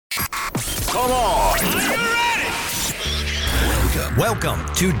Come on. Are you ready? Welcome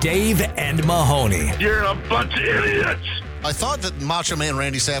to Dave and Mahoney. You're a bunch of idiots. I thought that Macho Man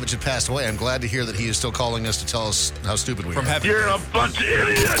Randy Savage had passed away. I'm glad to hear that he is still calling us to tell us how stupid we are. You're a bunch of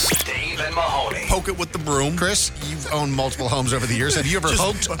idiots. Dave and Mahoney. Poke it with the broom. Chris, you've owned multiple homes over the years. Have you ever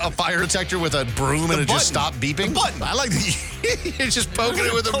poked a fire detector with a broom and it just stopped beeping? The button. I like that you're just poking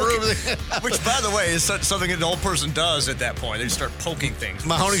it with a broom. Which, by the way, is something an old person does at that point. They just start poking things.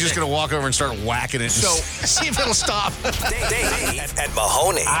 Mahoney's just going to walk over and start whacking it and see if it'll stop. Dave and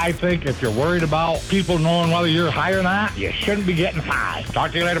Mahoney. I think if you're worried about people knowing whether you're high or not, you shouldn't be getting high.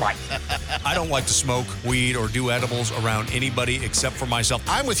 Talk to you later. Bye. I don't like to smoke weed or do edibles around anybody except for myself.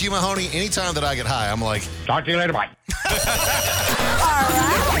 I'm with you, Mahoney. Anytime that I get high, I'm like, Talk to you later. Bye.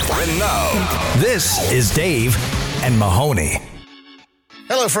 And now, this is Dave and Mahoney.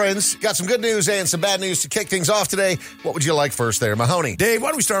 hello, friends. Got some good news and some bad news to kick things off today. What would you like first there, Mahoney? Dave, why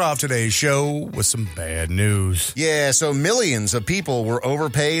don't we start off today's show with some bad news? Yeah, so millions of people were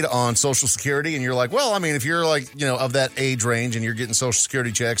overpaid on Social Security, and you're like, well, I mean, if you're like, you know, of that age range and you're getting Social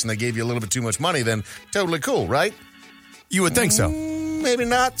Security checks and they gave you a little bit too much money, then totally cool, right? You would think so. Maybe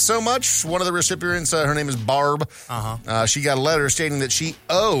not so much. One of the recipients, her name is Barb. She got a letter stating that she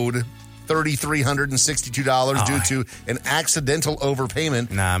owed $3,362 due to an accidental overpayment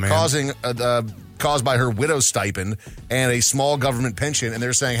caused by her widow's stipend and a small government pension. And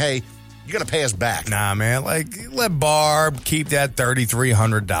they're saying, hey, you got to pay us back. Nah, man. Like, let Barb keep that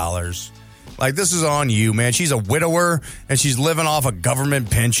 $3,300. Like, this is on you, man. She's a widower, and she's living off a government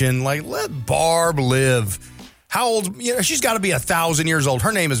pension. Like, let Barb live. How old? You know, she's got to be 1,000 years old.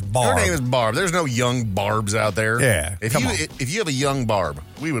 Her name is Barb. Her name is Barb. There's no young Barbs out there. Yeah, If you have a young Barb,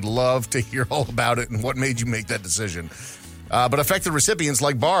 we would love to hear all about it and what made you make that decision. But affected recipients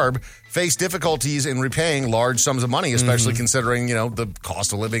like Barb face difficulties in repaying large sums of money, especially considering, you know, the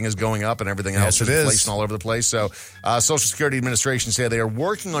cost of living is going up and everything else. Yes, it is. Inflation all over the place. So Social Security Administration said they are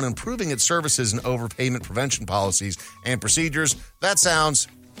working on improving its services and overpayment prevention policies and procedures. That sounds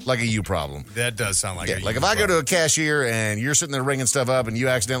like a you problem. That does sound like a you like if I go to a cashier and you're sitting there ringing stuff up and you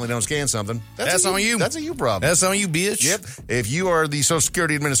accidentally don't scan something, that's on you. That's a you problem. That's on you, bitch. Yep. If you are the Social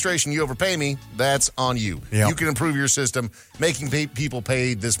Security Administration, you overpay me, that's on you. Yep. You can improve your system, making people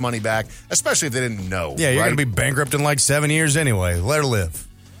pay this money back, especially if they didn't know. Yeah, you're right? going to be bankrupt in like 7 years anyway. Let her live.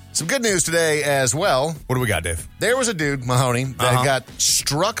 Some good news today as well. What do we got, Dave? There was a dude, Mahoney, that got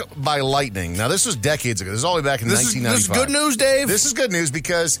struck by lightning. Now, this was decades ago. This is all the way back in 1995. This is good news, Dave? This is good news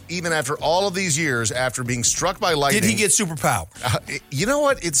because even after all of these years, after being struck by lightning... Did he get superpowers? You know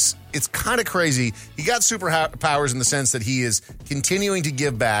what? It's kind of crazy. He got superpowers in the sense that he is continuing to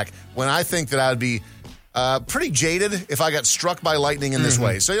give back when I think that I would be... pretty jaded if I got struck by lightning in this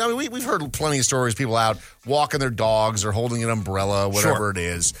way. So, I mean, we've heard plenty of stories, people out walking their dogs or holding an umbrella, whatever it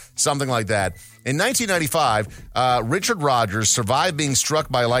is, something like that. In 1995, Richard Rogers survived being struck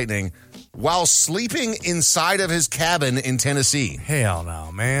by lightning while sleeping inside of his cabin in Tennessee. Hell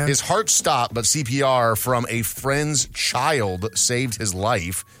no, man. His heart stopped, but CPR from a friend's child saved his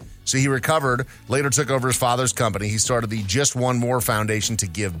life. So he recovered, later took over his father's company. He started the Just One More Foundation to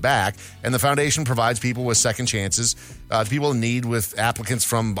give back. And the foundation provides people with second chances, people in need with applicants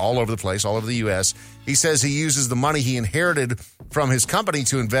from all over the place, all over the U.S. He says he uses the money he inherited from his company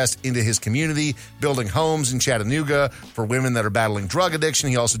to invest into his community, building homes in Chattanooga for women that are battling drug addiction.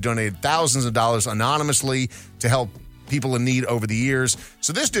 He also donated thousands of dollars anonymously to help people in need over the years.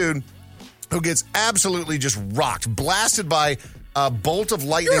 So this dude who gets absolutely just rocked, blasted by a bolt of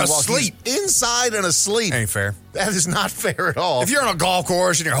lightning You're while asleep. he's inside and asleep. Ain't fair. That is not fair at all. If you're on a golf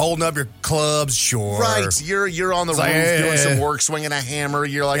course and you're holding up your clubs, sure. Right. You're on the roof doing some work, swinging a hammer.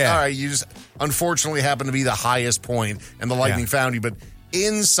 You're like, all right, you just unfortunately happen to be the highest point and the lightning found you. But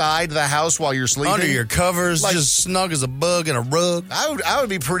inside the house while you're sleeping, under your covers, like, just snug as a bug in a rug. I would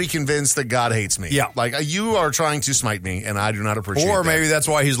be pretty convinced that God hates me. Yeah. Like, you are trying to smite me, and I do not appreciate it. Or maybe that's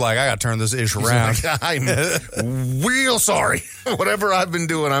why he's like, I got to turn this ish around. Like, I'm real sorry. Whatever I've been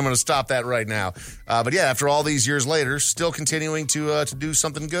doing, I'm going to stop that right now. But yeah, after all these years later, still continuing to do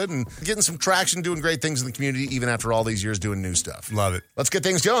something good and getting some traction, doing great things in the community, even after all these years doing new stuff. Love it. Let's get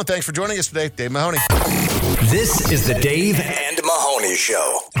things going. Thanks for joining us today, Dave Mahoney. This is the Dave and Mahoney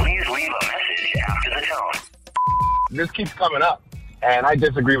Show. Please leave a message after the tone. This keeps coming up, and I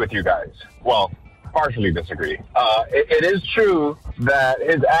disagree with you guys. Well, partially disagree. It is true that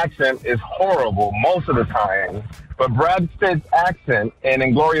his accent is horrible most of the time, but Brad Pitt's accent in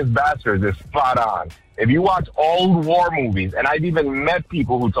Inglourious Basterds is spot on. If you watch old war movies, and I've even met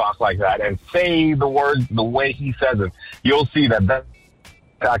people who talk like that and say the words the way he says it, you'll see that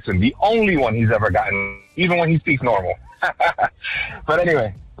accent, the only one he's ever gotten, even when he speaks normal. But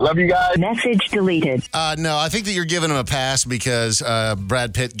anyway, Love you guys. Message deleted. No, I think that you're giving him a pass because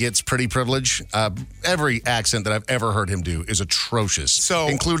Brad Pitt gets pretty privilege. Every accent that I've ever heard him do is atrocious,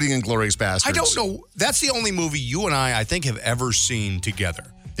 including Inglourious Basterds. I don't know. That's the only movie you and I think, have ever seen together.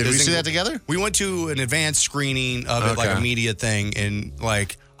 Did we see that together? We went to an advanced screening of it, like a media thing, and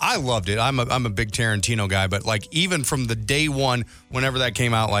like I loved it. I'm a big Tarantino guy, but like even from the day one, whenever that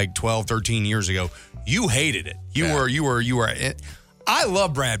came out, like 12, 13 years ago, you hated it. You were. I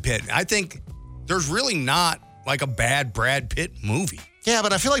love Brad Pitt. I think there's really not like a bad Brad Pitt movie. Yeah,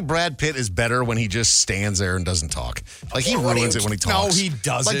 but I feel like Brad Pitt is better when he just stands there and doesn't talk. Like, he ruins it when he talks. No, he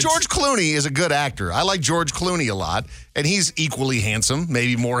doesn't. Like, George Clooney is a good actor. I like George Clooney a lot, and he's equally handsome,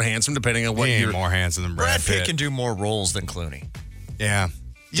 maybe more handsome, depending on what He ain't you're... more handsome than Brad Pitt. Pitt can do more roles than Clooney. Yeah.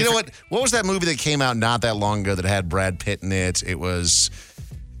 You know what? What was that movie that came out not that long ago that had Brad Pitt in it? It was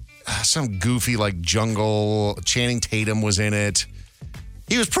some goofy, like, jungle. Channing Tatum was in it.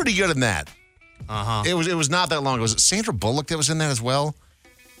 He was pretty good in that. Uh-huh. It was not that long ago. Was it Sandra Bullock that was in that as well?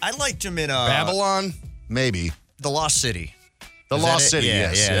 I liked him in Babylon? Maybe. The Lost City. The Lost City,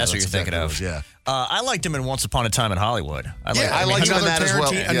 Yeah, yes. yeah, that's what you're thinking of. Yeah. I liked him in Once Upon a Time in Hollywood. I liked him in that as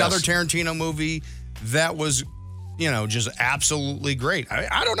well. Another Yes. Tarantino movie that was, just absolutely great.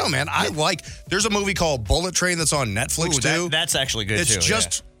 I don't know, man. There's a movie called Bullet Train that's on Netflix, too. That's actually good, It's too.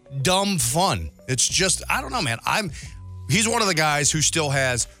 just dumb fun. It's just, I don't know, man. He's one of the guys who still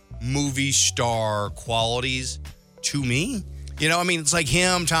has movie star qualities to me. It's like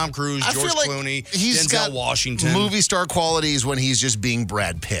him, Tom Cruise, George Clooney, he's Denzel got Washington. Movie star qualities when he's just being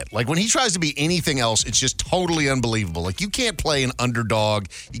Brad Pitt. Like, when he tries to be anything else, it's just totally unbelievable. Like, you can't play an underdog.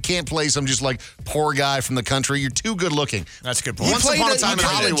 You can't play some just, like, poor guy from the country. You're too good looking. That's a good point. Once upon a time in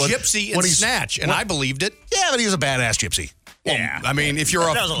Hollywood, a gypsy in Snatch, and I believed it. Yeah, but he was a badass gypsy. Yeah, I mean, if you're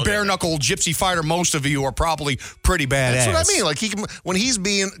a bare-knuckle gypsy fighter, most of you are probably pretty badass. That's what I mean. Like, when he's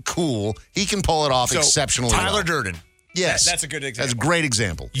being cool, he can pull it off exceptionally well. Tyler Durden. Yes. That's a good example. That's a great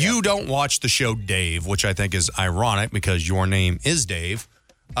example. You don't watch the show Dave, which I think is ironic because your name is Dave.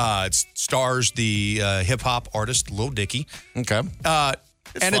 It stars the hip-hop artist Lil Dicky. Okay.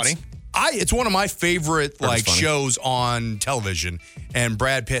 It's funny. It's one of my favorite shows on television, and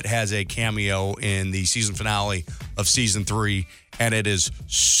Brad Pitt has a cameo in the season finale of season 3, and it is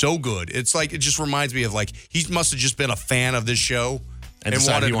so good. It's like, it just reminds me of, like, he must have just been a fan of this show and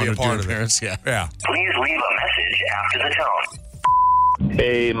wanted to be a part of it. Yeah. Please leave a message after the tone.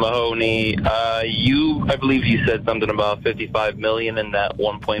 Hey, Mahoney. I believe you said something about 55 million and that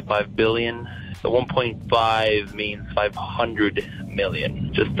 1.5 billion. The 1.5 means 500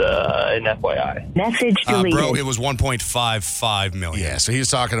 million. Just an FYI. Message deleted. Bro, it was 1.55 million. Yeah, so he was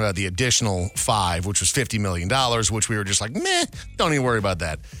talking about the additional 5, which was $50 million, which we were just like, meh, don't even worry about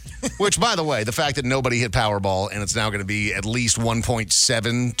that. Which, by the way, the fact that nobody hit Powerball and it's now going to be at least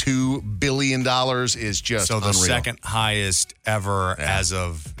 $1.72 billion is just so the unreal. second highest ever as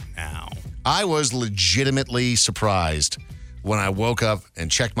of now. I was legitimately surprised when I woke up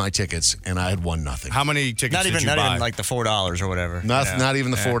and checked my tickets and I had won nothing. How many tickets Not did even you buy? like the $4 or whatever. Not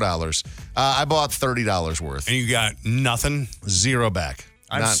even the $4. I bought $30 worth. And you got nothing? Zero back.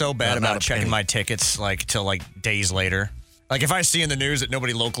 I'm so bad not about a checking penny. my tickets till days later. Like, if I see in the news that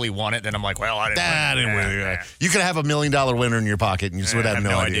nobody locally won it, then I'm like, well, I didn't win. You could have $1 million winner in your pocket and you just would have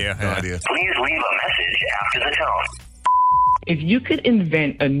no idea. No idea. Please leave a message after the tone. If you could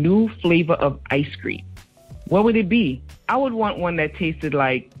invent a new flavor of ice cream, what would it be? I would want one that tasted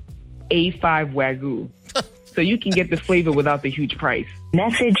like A5 Wagyu. So you can get the flavor without the huge price.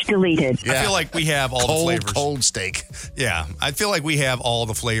 Message deleted. I feel like we have all the flavors. Cold steak. Yeah, I feel like we have all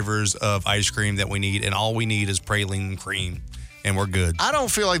the flavors of ice cream that we need, and all we need is praline cream, and we're good. I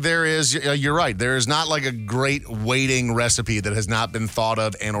don't feel like there is, you're right, there is not like a great waiting recipe that has not been thought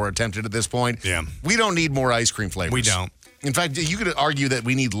of and or attempted at this point. Yeah. We don't need more ice cream flavors. We don't. In fact, you could argue that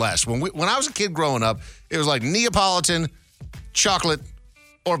we need less. When I was a kid growing up, it was like Neapolitan, chocolate,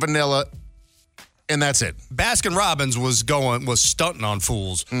 or vanilla, and that's it. Baskin Robbins was stunting on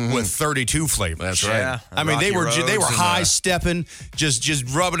fools with 32 flavors. That's right. Yeah, I mean, they were Rocky Roads and, high stepping,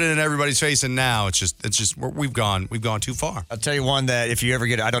 just rubbing it in everybody's face, and now it's just we've gone too far. I'll tell you one that if you ever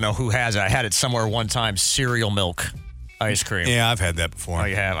get, I don't know who has it. I had it somewhere one time. Cereal milk ice cream. Yeah, I've had that before. Oh,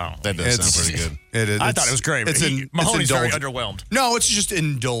 you have? Oh. That does sound pretty good. It is. I thought it was great. Mahoney's very underwhelmed. No, it's just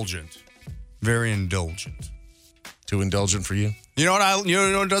indulgent. Very indulgent. Too indulgent for you? You know what? You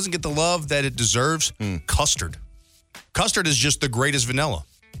know what doesn't get the love that it deserves? Custard. Custard is just the greatest vanilla.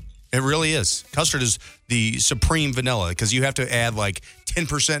 It really is. Custard is the supreme vanilla because you have to add like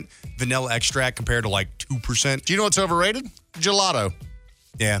 10% vanilla extract compared to like 2%. Do you know what's overrated? Gelato.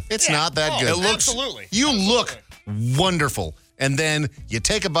 Yeah. It's not that good. It looks, absolutely. You look wonderful. and then you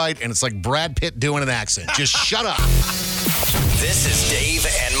take a bite, and it's like Brad Pitt doing an accent. Just shut up. This is Dave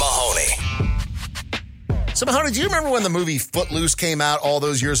and Mahoney. So, Mahoney, do you remember when the movie Footloose came out all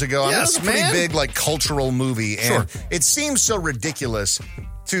those years ago? Yes, it was a pretty man. big, like, cultural movie. And it seems so ridiculous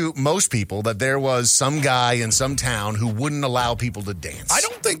to most people that there was some guy in some town who wouldn't allow people to dance. I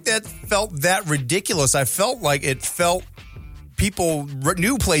don't think that felt that ridiculous. I felt like it felt people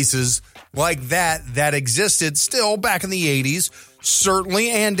knew places like that existed still back in the 80s, certainly.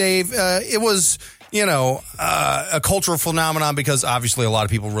 And, Dave, it was, a cultural phenomenon because obviously a lot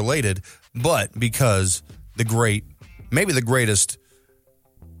of people related, but because maybe the greatest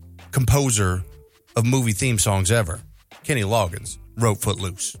composer of movie theme songs ever, Kenny Loggins, wrote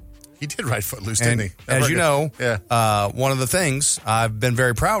Footloose. He did write Footloose, didn't he? As you know, one of the things I've been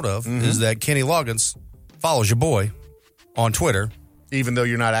very proud of is that Kenny Loggins follows your boy on Twitter. Even though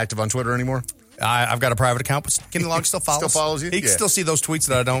you're not active on Twitter anymore? I've got a private account, but Kenny Loggins still follows. Still follows you? He can still see those tweets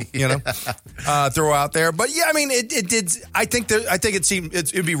that I don't, throw out there. But yeah, I mean, it did. I think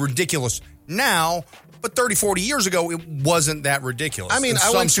it'd be ridiculous now, but 30, 40 years ago, it wasn't that ridiculous. I mean,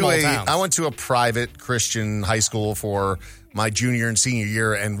 I went to a private Christian high school for my junior and senior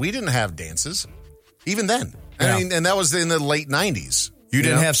year, and we didn't have dances, even then. I mean, and that was in the late 90s. You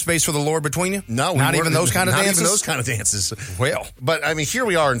didn't have space for the Lord between you? No. Not even those kind of dances? Not even those kind of dances. Well. But, I mean, here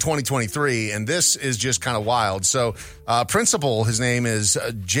we are in 2023, and this is just kind of wild. So, principal, his name is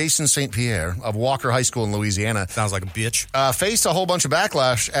Jason St. Pierre of Walker High School in Louisiana. Sounds like a bitch. Faced a whole bunch of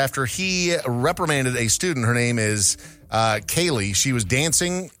backlash after he reprimanded a student. Her name is Kaylee. She was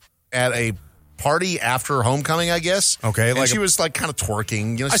dancing at a party after homecoming, I guess. Okay. And she was like kind of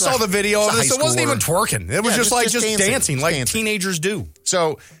twerking. I saw the video of this. It wasn't even twerking. It was just dancing like teenagers do.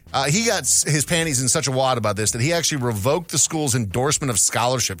 So he got his panties in such a wad about this that he actually revoked the school's endorsement of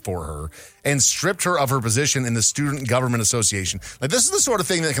scholarship for her and stripped her of her position in the Student Government Association. Like, this is the sort of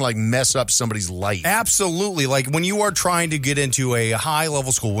thing that can, like, mess up somebody's life. Absolutely. Like, when you are trying to get into a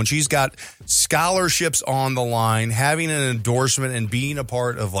high-level school, when she's got scholarships on the line, having an endorsement and being a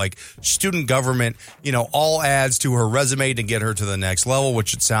part of, like, student government, all adds to her resume to get her to the next level,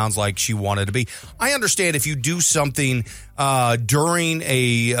 which it sounds like she wanted to be. I understand if you do something during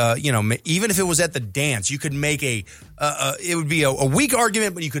even if it was at the dance, you could make it would be a weak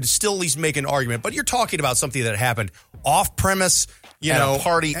argument, but you could still at least make an argument. But you're talking about something that happened off premise, at a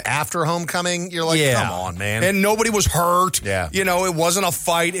party after homecoming. You're like, come on, man. And nobody was hurt. Yeah. It wasn't a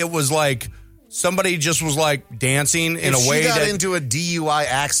fight. It was like somebody just was like dancing in a way that she got into a DUI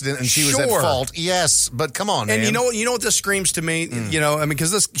accident and she was at fault. Yes, but come on, man. And you know what this screams to me?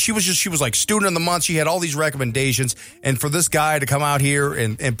 Because she was like student of the month. She had all these recommendations, and for this guy to come out here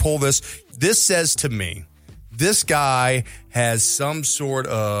and pull this says to me, this guy has some sort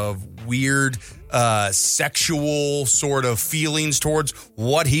of weird sexual sort of feelings towards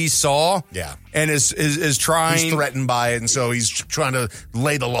what he saw. Yeah. And is trying. He's threatened by it, and so he's trying to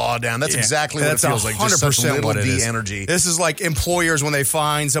lay the law down. That's exactly what it feels like. Just such little D energy. This is like employers when they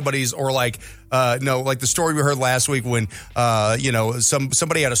find somebody's, or like like the story we heard last week when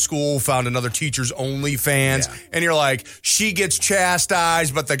somebody at a school found another teacher's OnlyFans, and you're like, she gets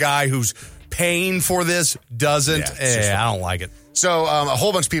chastised, but the guy who's paying for this doesn't. I don't like it. So a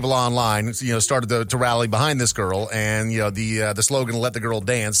whole bunch of people online, started to rally behind this girl, and the slogan "Let the girl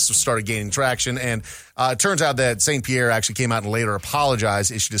dance" started gaining traction. And it turns out that St. Pierre actually came out and later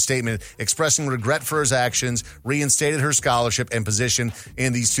apologized, issued a statement expressing regret for his actions, reinstated her scholarship and position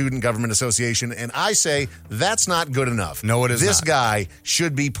in the Student Government Association. And I say that's not good enough. No, it is not. This guy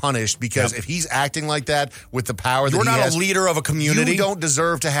should be punished because if he's acting like that with the power that you're he not has, a leader of a community. You don't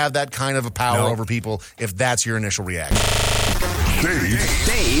deserve to have that kind of a power over people if that's your initial reaction.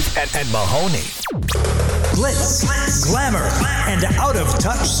 Dave and Mahoney. Glitz, glamour, and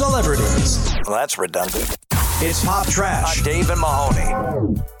out-of-touch celebrities. Well, that's redundant. It's Pop Trash on Dave and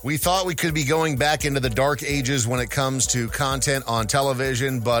Mahoney. We thought we could be going back into the dark ages when it comes to content on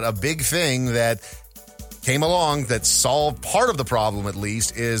television, but a big thing that came along that solved part of the problem, at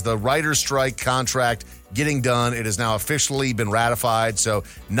least, is the writer's strike contract getting done. It has now officially been ratified. So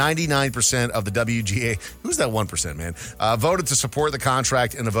 99% of the WGA, who's that 1%, man, voted to support the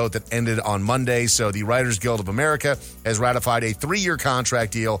contract in a vote that ended on Monday. So the Writers Guild of America has ratified a 3-year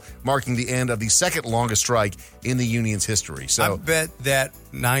contract deal, marking the end of the second longest strike in the union's history. So I bet that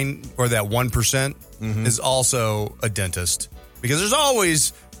 1% is also a dentist, because there's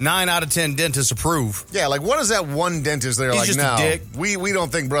always 9 out of 10 dentists approve. Yeah, like what is that one dentist there? He's like, just no, a dick. We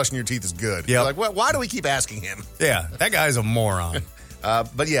don't think brushing your teeth is good. Yeah, like why do we keep asking him? Yeah, that guy's a moron.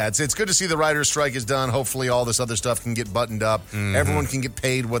 But yeah, it's good to see the writer's strike is done. Hopefully, all this other stuff can get buttoned up. Everyone can get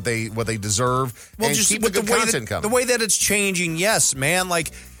paid what they deserve. Well, and just keep with the good content coming. The way that it's changing, yes, man.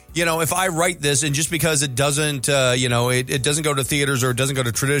 Like, if I write this and just because it doesn't, it doesn't go to theaters or it doesn't go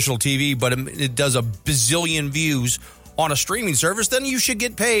to traditional TV, but it does a bazillion views on a streaming service, then you should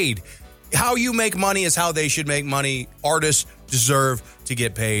get paid. How you make money is how they should make money. Artists deserve to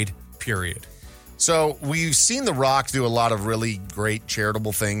get paid, period. So we've seen The Rock do a lot of really great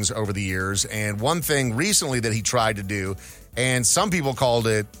charitable things over the years. And one thing recently that he tried to do, and some people called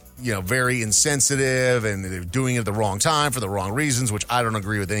it, very insensitive and they're doing it at the wrong time for the wrong reasons, which I don't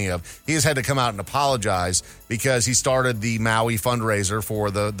agree with any of. He has had to come out and apologize because he started the Maui fundraiser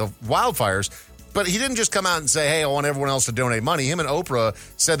for the wildfires. But he didn't just come out and say, hey, I want everyone else to donate money. Him and Oprah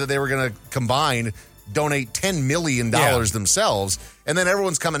said that they were going to combine donate $10 million themselves. And then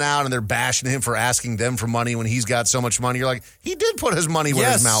everyone's coming out and they're bashing him for asking them for money when he's got so much money. You're like, he did put his money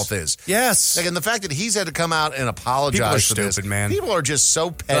where his mouth is. Yes. Like, and the fact that he's had to come out and apologize for stupid, this. Man. People are just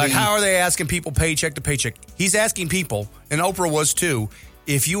so petty. Like, how are they asking people paycheck to paycheck? He's asking people, and Oprah was too,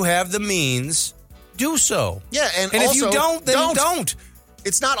 if you have the means, do so. Yeah, and also, if you don't, then don't.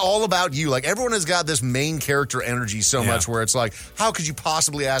 It's not all about you. Like, everyone has got this main character energy so much where it's like, how could you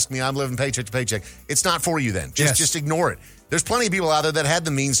possibly ask me? I'm living paycheck to paycheck. It's not for you then. Just ignore it. There's plenty of people out there that had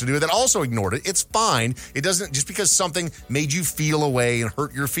the means to do it that also ignored it. It's fine. It doesn't, just because something made you feel away and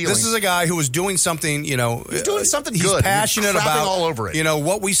hurt your feelings. This is a guy who was doing something, he's doing something he's good. He's passionate about all over it.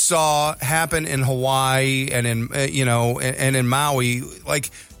 What we saw happen in Hawaii and in, and in Maui. Like,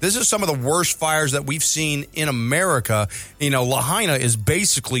 this is some of the worst fires that we've seen in America. Lahaina is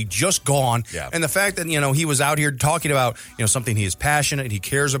basically just gone. Yeah. And the fact that, he was out here talking about, something he is passionate, he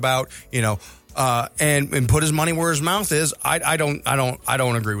cares about, and put his money where his mouth is. I don't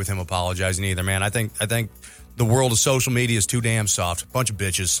agree with him apologizing either, man. I think the world of social media is too damn soft. Bunch of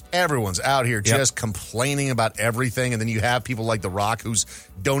bitches. Everyone's out here just complaining about everything, and then you have people like The Rock who's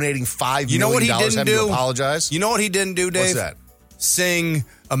donating $5 million having to apologize. You know what he didn't do, Dave? What's that? Sing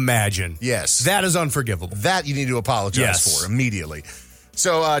Imagine. Yes. That is unforgivable. That you need to apologize for immediately.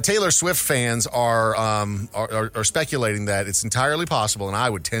 So Taylor Swift fans are speculating that it's entirely possible, and I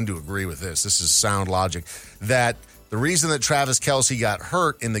would tend to agree with this. This is sound logic, that the reason that Travis Kelce got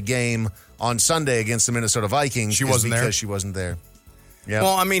hurt in the game on Sunday against the Minnesota Vikings is because she wasn't there. Yep.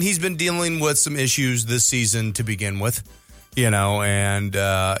 Well, I mean, he's been dealing with some issues this season to begin with. It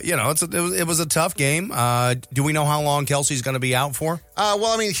was a tough game. Do we know how long Kelsey's going to be out for? Well,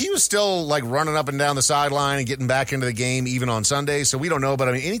 I mean, he was still like running up and down the sideline and getting back into the game even on Sunday, so we don't know. But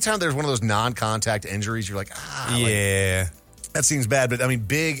I mean, anytime there's one of those non-contact injuries, you're like, that seems bad. But I mean,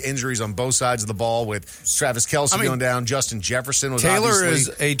 big injuries on both sides of the ball with Travis Kelce going down. Justin Jefferson was Taylor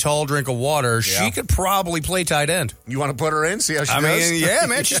is a tall drink of water. Yeah. She could probably play tight end. You want to put her in? See how she does? I mean, yeah,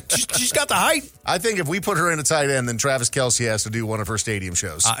 man. She's got the height. I think if we put her in a tight end, then Travis Kelce has to do one of her stadium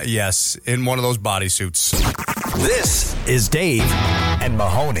shows. Yes, in one of those bodysuits. This is Dave and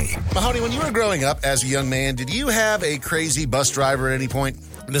Mahoney. Mahoney, when you were growing up as a young man, did you have a crazy bus driver at any point?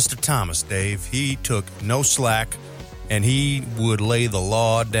 Mr. Thomas, Dave. He took no slack, and he would lay the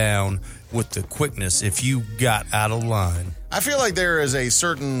law down with the quickness if you got out of line. I feel like there is a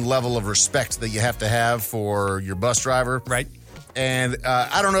certain level of respect that you have to have for your bus driver. Right. And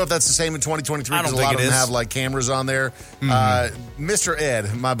I don't know if that's the same in 2023 because a lot of them have like cameras on there. Mm-hmm. Mr.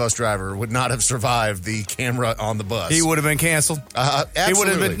 Ed, my bus driver, would not have survived the camera on the bus. He would have been canceled.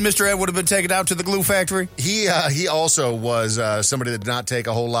 Absolutely. Mr. Ed would have been taken out to the glue factory. He also was somebody that did not take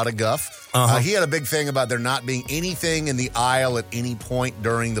a whole lot of guff. He had a big thing about there not being anything in the aisle at any point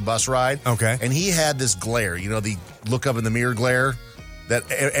during the bus ride. Okay. And he had this glare, the look up in the mirror glare that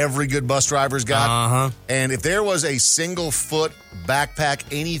every good bus driver's got. And if there was a single foot backpack,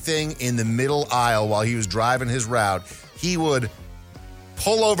 anything in the middle aisle while he was driving his route, he would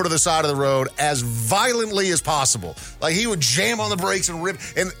pull over to the side of the road as violently as possible. Like, he would jam on the brakes and rip.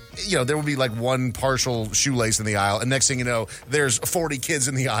 And, there would be like one partial shoelace in the aisle. And next thing you know, there's 40 kids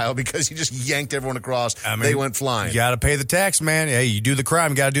in the aisle because he just yanked everyone across. They went flying. You got to pay the tax, man. Hey, you do the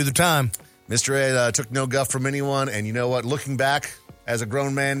crime, you got to do the time. Mr. Ed took no guff from anyone. And you know what? Looking back, as a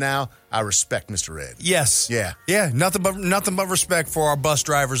grown man now, I respect Mr. Ed. Yes. Yeah. Yeah, nothing but respect for our bus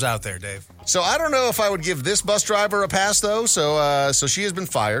drivers out there, Dave. So I don't know if I would give this bus driver a pass, though. So she has been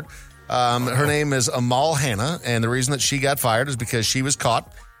fired. Her name is Amal Hanna, and the reason that she got fired is because she was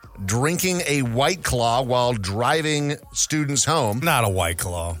caught drinking a White Claw while driving students home. Not a White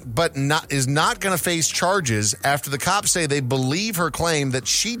Claw. But is not going to face charges after the cops say they believe her claim that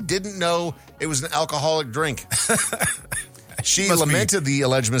she didn't know it was an alcoholic drink. She lamented the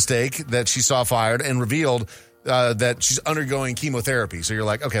alleged mistake that she saw fired and revealed that she's undergoing chemotherapy. So you're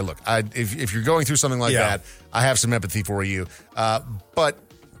like, okay, look, if you're going through something like that, I have some empathy for you. But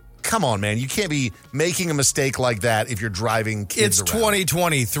come on, man, you can't be making a mistake like that if you're driving kids It's around.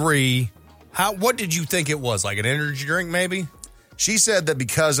 2023. What did you think it was? Like an energy drink, maybe? She said that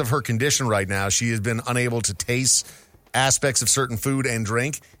because of her condition right now, she has been unable to taste aspects of certain food and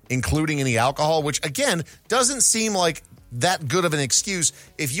drink, including any alcohol, which, again, doesn't seem like that good of an excuse.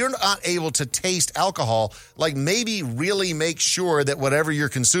 If you're not able to taste alcohol, like maybe really make sure that whatever you're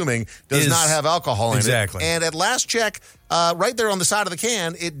consuming does not have alcohol in it. And at last check, right there on the side of the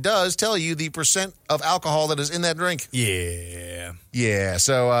can, it does tell you the percent of alcohol that is in that drink. Yeah.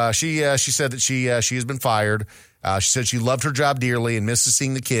 So she said that she has been fired. She said she loved her job dearly and misses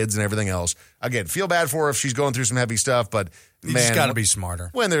seeing the kids and everything else. Again, feel bad for her if she's going through some heavy stuff, but you just got to be smarter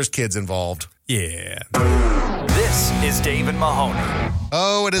when there's kids involved. Yeah. This is Dave and Mahoney.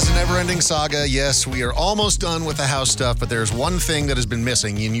 Oh, it is a never-ending saga. Yes, we are almost done with the house stuff, but there's one thing that has been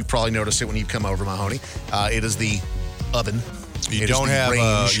missing, and you've probably noticed it when you come over, Mahoney. It is the oven. You don't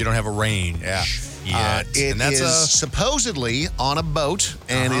have a range. Yeah. It is supposedly on a boat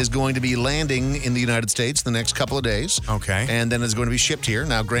and is going to be landing in the United States the next couple of days. Okay. And then it's going to be shipped here.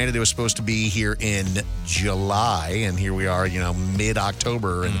 Now, granted, it was supposed to be here in July, and here we are,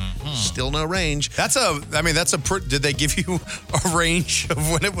 mid-October, and still no range. Did they give you a range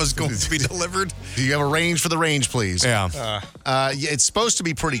of when it was going to be delivered? Do you have a range for the range, please? Yeah. It's supposed to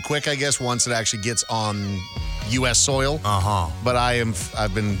be pretty quick, I guess, once it actually gets on U.S. soil. But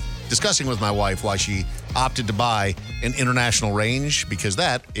I've been discussing with my wife why she opted to buy an international range, because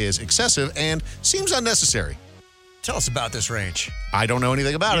that is excessive and seems unnecessary. Tell us about this range. I don't know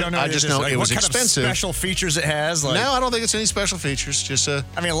anything about it. I just know it was what expensive. Kind of special features it has? No, I don't think it's any special features. Just a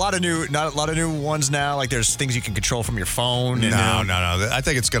lot of new ones now. Like there's things you can control from your phone. No. I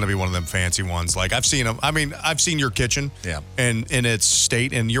think it's going to be one of them fancy ones. Like I've seen them. I mean, I've seen your kitchen. Yeah. And in its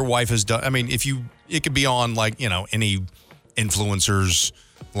state, and your wife has done. I mean, it could be on any influencers.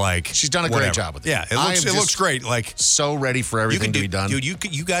 Like she's done a great job with it. Yeah, it looks great. Like so ready for everything to be done. Dude,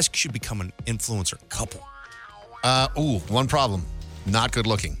 you guys should become an influencer couple. One problem. Not good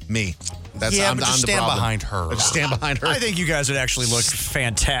looking. Me. But just stand behind her. Just stand behind her. I think you guys would actually look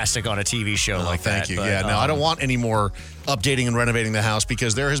fantastic on a TV show like that. Thank you. But, I don't want any more updating and renovating the house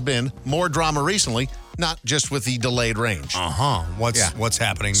because there has been more drama recently, not just with the delayed range. What's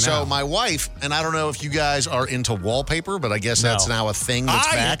happening now? So my wife, and I don't know if you guys are into wallpaper, but I guess that's now a thing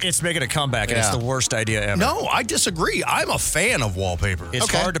that's back. It's making a comeback, and it's the worst idea ever. No, I disagree. I'm a fan of wallpaper.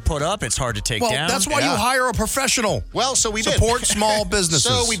 It's hard to put up. It's hard to take down. Well, that's why you hire a professional. Well, so we did. Support small businesses.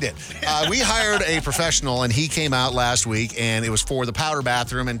 So we did. We hired a professional, and he came out last week, and it was for the powder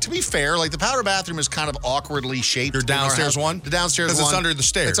bathroom. And to be fair, like the powder bathroom is kind of awkwardly shaped. Your downstairs one? The downstairs one. Because it's under the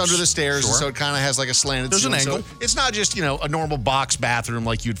stairs. It's under the stairs, so it kind of has like a slanted There's an angle. So it's not just, a normal box bathroom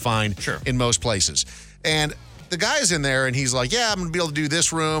like you'd find in most places. And the guy's in there, and he's like, I'm going to be able to do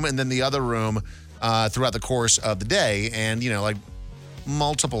this room and then the other room throughout the course of the day. And, like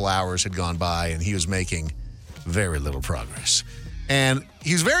multiple hours had gone by, and he was making very little progress. And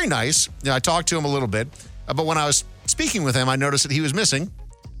he was very nice. I talked to him a little bit, but when I was speaking with him, I noticed that he was missing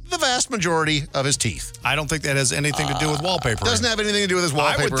the vast majority of his teeth. I don't think that has anything to do with wallpaper. Doesn't have anything to do with his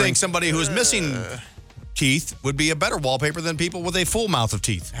wallpaper. I would think somebody who is missing teeth would be a better wallpaper than people with a full mouth of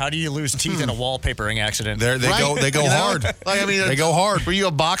teeth. How do you lose teeth in a wallpapering accident? They go hard. They go hard. Were you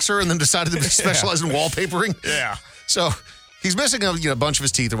a boxer and then decided to specialize in wallpapering? Yeah. So he's missing a bunch of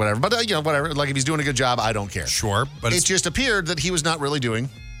his teeth or whatever. But whatever. Like if he's doing a good job, I don't care. Sure, but it just appeared that he was not really doing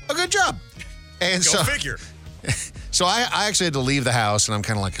a good job. And Go figure. So I actually had to leave the house, and I'm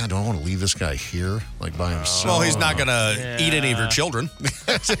kind of like, I don't want to leave this guy here, like by himself. Well, he's not going to eat any of your children.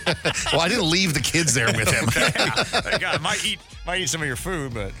 Well, I didn't leave the kids there with him. God, might eat some of your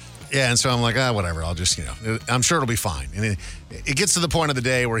food, but yeah. And so I'm like, whatever. I'll just, I'm sure it'll be fine. And it gets to the point of the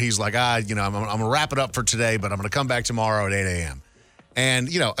day where he's like, I'm gonna wrap it up for today, but I'm gonna come back tomorrow at 8 a.m. And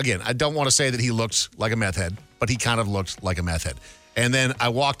again, I don't want to say that he looked like a meth head, but he kind of looked like a meth head. And then I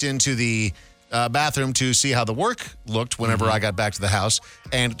walked into the bathroom to see how the work looked whenever I got back to the house.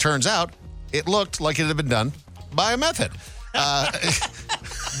 And it turns out it looked like it had been done by a meth head.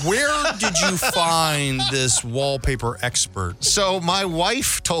 Where did you find this wallpaper expert? So my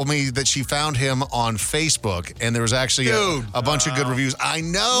wife told me that she found him on Facebook, and there was actually a bunch of good reviews. I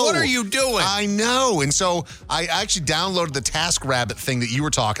know. What are you doing? I know. And so I actually downloaded the TaskRabbit thing that you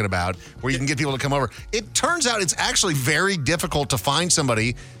were talking about, where you can get people to come over. It turns out it's actually very difficult to find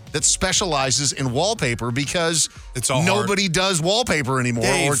somebody that specializes in wallpaper because nobody does wallpaper anymore,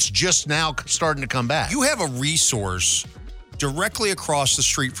 or it's just now starting to come back. You have a resource directly across the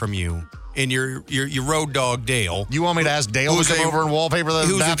street from you and your road dog Dale. You want me to ask Dale to come over and wallpaper the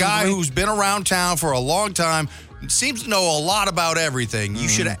Who's a bathroom guy for me? who's been around town for a long time, seems to know a lot about everything. You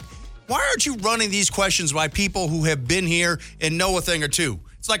should. Why aren't you running these questions by people who have been here and know a thing or two?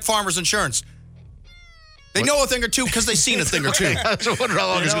 It's like Farmers Insurance. They know a thing or two because they've seen a thing or two. I was wondering how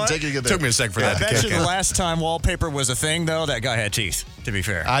long it's going to take you to get there. Took me a second for that. I bet you the last time wallpaper was a thing, though, that guy had teeth, to be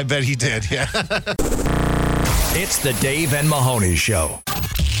fair. I bet he did, yeah. It's the Dave and Mahoney Show.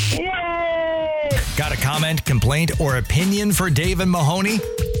 Got a comment, complaint, or opinion for Dave and Mahoney?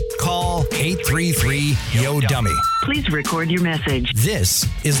 Call 833-YO-DUMMY. Please record your message. This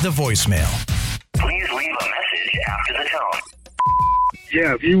is the voicemail. Please leave a message after the tone.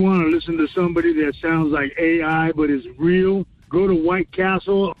 Yeah, if you want to listen to somebody that sounds like AI but is real, go to White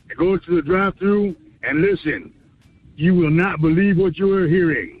Castle, go to the drive-thru, and listen. You will not believe what you are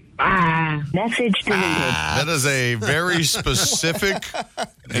hearing. Bye. Message deleted. That is a very specific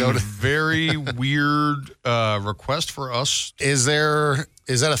and very weird request for us. Is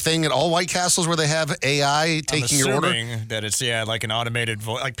that a thing at all White Castles where they have AI taking your order? I'm assuming that it's, like an automated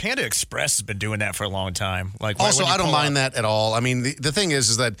voice. Like Panda Express has been doing that for a long time. Like Also, I don't mind that at all. I mean, the thing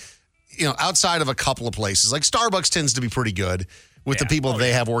is that, outside of a couple of places, like Starbucks tends to be pretty good with the people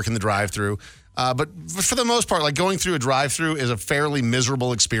they have working the drive-thru. But for the most part, like going through a drive-thru is a fairly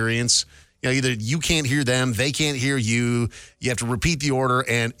miserable experience. Either you can't hear them, they can't hear you. You have to repeat the order,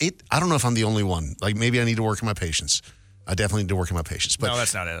 and I don't know if I'm the only one. Like maybe I need to work on my patience. I definitely need to work on my patience. But no,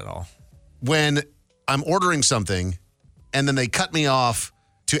 that's not it at all. When I'm ordering something, and then they cut me off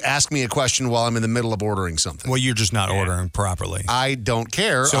to ask me a question while I'm in the middle of ordering something. Well, you're just not ordering properly. I don't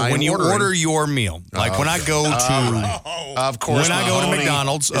care. So when you order your meal, like when I go to, of course, when I go to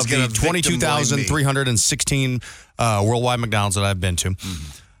McDonald's, of the 22,316 worldwide McDonald's that I've been to,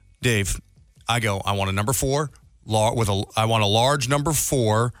 Dave, I want a number 4 I want a large number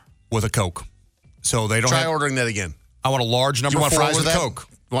 4 with a Coke. So they don't try ordering that again. I want a large number 4 with a Coke.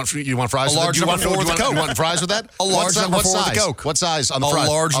 You want fries? A large number 4 with a Coke. You want fries with that? A large number 4 with a Coke. What size on the fries?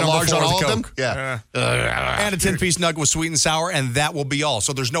 A large number 4 on with all a of them? Coke. Yeah. And a 10-piece nugget with sweet and sour, and that will be all.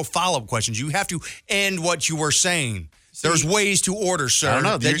 So there's no follow-up questions. You have to end what you were saying. There's ways to order, sir, I don't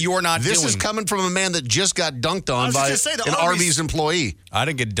know. that you are not doing. This is coming from a man that just got dunked on by an Arby's employee. I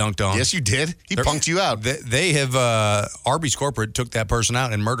didn't get dunked on. Yes, you did. He punked you out. They have, Arby's corporate took that person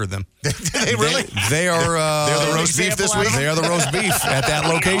out and murdered them. Did they really? They are they're the roast beef this week? They are the roast beef at that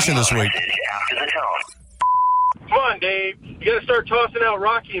location this week. After the tone. Come on, Dave. You got to start tossing out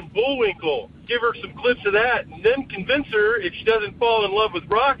Rocky and Bullwinkle. Give her some clips of that, and then convince her, if she doesn't fall in love with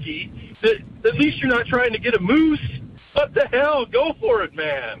Rocky, that at least you're not trying to get a moose. What the hell? Go for it,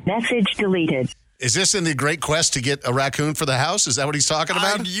 man. Message deleted. Is this in the great quest to get a raccoon for the house? Is that what he's talking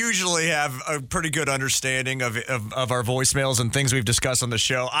about? I usually have a pretty good understanding of our voicemails and things we've discussed on the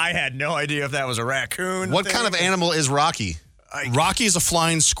show. I had no idea if that was a raccoon. What kind of animal is Rocky? Rocky is a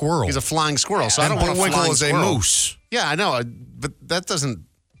flying squirrel. He's a flying squirrel, so and I don't want a Bullwinkle flying is squirrel. a moose. Yeah, I know, but that doesn't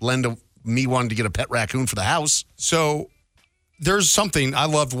lend to me wanting to get a pet raccoon for the house. So there's something, I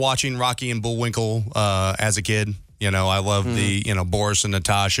loved watching Rocky and Bullwinkle as a kid. I love the, Boris and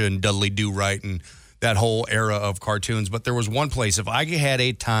Natasha and Dudley Do-Right and that whole era of cartoons. But there was one place, if I had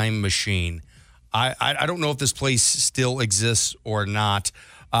a time machine, I don't know if this place still exists or not.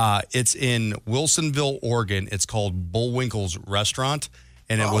 It's in Wilsonville, Oregon. It's called Bullwinkle's Restaurant.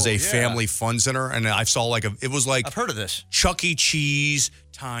 And it was a family fun center. And I saw it was like I've heard of this. Chuck E. Cheese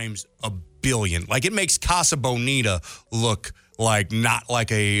times a billion. Like it makes Casa Bonita look like not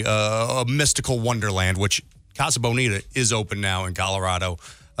like a mystical wonderland, which Casa Bonita is open now in Colorado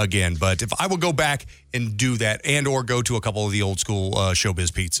again. But if I would go back and do that and or go to a couple of the old school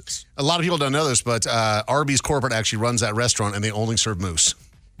Showbiz pizzas. A lot of people don't know this, but Arby's corporate actually runs that restaurant, and they only serve moose.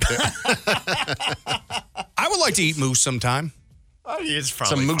 I would like to eat moose sometime. It's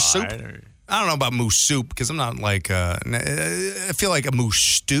probably some moose soup. I don't know about moose soup because I'm not like I feel like a moose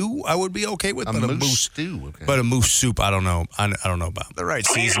stew I would be okay with. A moose stew, okay. But a moose soup I don't know. I don't know about the right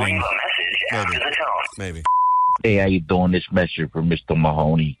Please seasoning. leave a message after the tone. Maybe. Hey, how you doing? This message for Mr.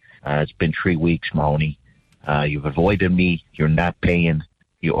 Mahoney. It's been 3 weeks, Mahoney. You've avoided me. You're not paying.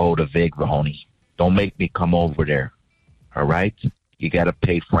 You owe the VIG, Mahoney. Don't make me come over there. All right? You got to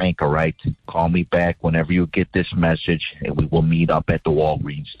pay Frank, all right? Call me back whenever you get this message, and we will meet up at the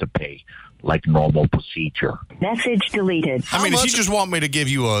Walgreens to pay, like normal procedure. Message deleted. I mean, if you just want me to give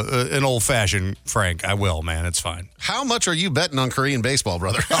you an old-fashioned Frank, I will, man. It's fine. How much are you betting on Korean baseball,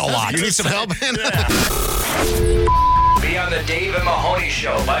 brother? A lot. You need some help, man? Be on the Dave and Mahoney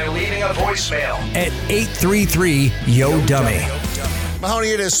Show by leaving a voicemail at 833-YO-DUMMY. Mahoney,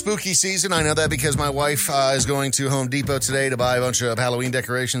 it is spooky season. I know that because my wife is going to Home Depot today to buy a bunch of Halloween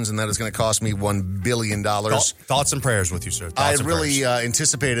decorations, and that is going to cost me $1 billion. Thoughts and prayers with you, sir. I had really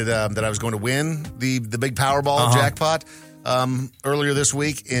anticipated that I was going to win the big Powerball jackpot earlier this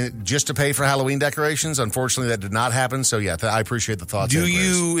week just to pay for Halloween decorations. Unfortunately, that did not happen. So, yeah, I appreciate the thoughts.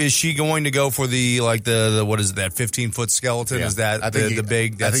 Is she going to go for the what is it, that 15-foot skeleton? Yeah. Is that the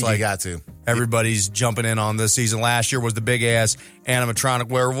big? That's I think like, you got to. Everybody's jumping in on this season. Last year was the big-ass animatronic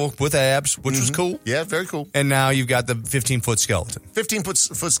werewolf with abs, which was cool. Yeah, very cool. And now you've got the 15-foot skeleton.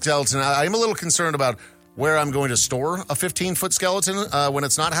 15-foot skeleton. I am a little concerned about where I'm going to store a 15-foot skeleton when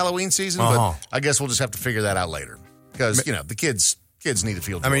it's not Halloween season, but I guess we'll just have to figure that out later. Because, the kids need to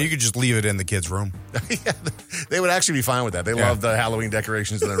feel joy. I mean, you could just leave it in the kids' room. Yeah, they would actually be fine with that. They love the Halloween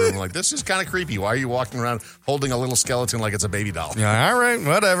decorations in their room. Like, this is kind of creepy. Why are you walking around holding a little skeleton like it's a baby doll? Yeah, all right,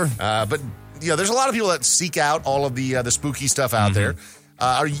 whatever. But, there's a lot of people that seek out all of the spooky stuff out there.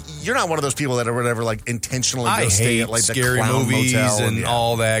 You're not one of those people that would ever like intentionally go stay at like the scary clown movies motel and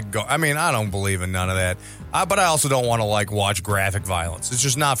all that. I mean, I don't believe in none of that. But I also don't want to like watch graphic violence. It's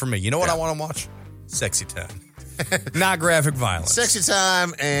just not for me. You know what I want to watch? Sexy time. Not graphic violence. Sexy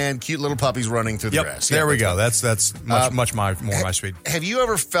time and cute little puppies running through the grass. There we go. That's much more my speed. Have you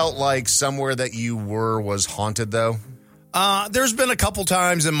ever felt like somewhere that you were was haunted though? There's been a couple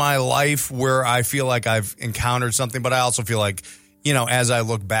times in my life where I feel like I've encountered something, but I also feel like, as I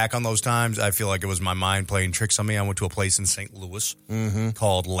look back on those times, I feel like it was my mind playing tricks on me. I went to a place in St. Louis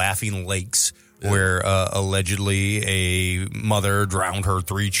called Laughing Lakes, where allegedly a mother drowned her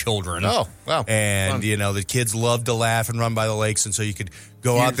 3 children. Oh, wow. And, the kids loved to laugh and run by the lakes, and so you could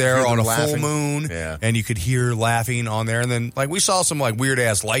go out there on a full moon, and you could hear laughing on there. And then, like, we saw some, like,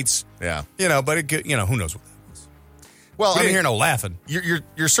 weird-ass lights. Yeah. But it could, who knows what that was. Well, we didn't hear no laughing.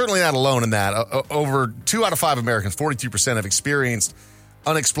 You're certainly not alone in that. Over 2 out of 5 Americans, 42%, have experienced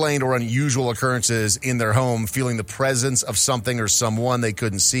unexplained or unusual occurrences in their home, feeling the presence of something or someone they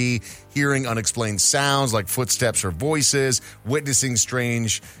couldn't see, hearing unexplained sounds like footsteps or voices, witnessing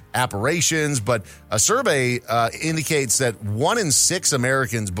strange apparitions. But a survey indicates that 1 in 6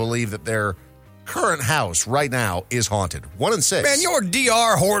 Americans believe that their current house right now is haunted. 1 in 6. Man, your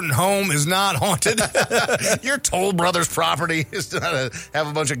D.R. Horton home is not haunted. Your Toll Brothers property is not have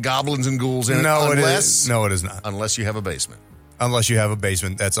a bunch of goblins and ghouls in it. No, it is not. Unless you have a basement. Unless you have a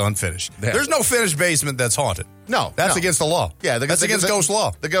basement that's unfinished. Yeah. There's no finished basement that's haunted. No. That's against the law. Yeah. That's against ghost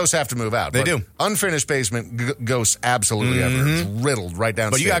law. The ghosts have to move out. They do. Unfinished basement, ghosts absolutely ever. It's riddled right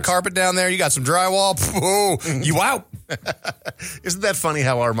downstairs. But you got carpet down there. You got some drywall. You out. Isn't that funny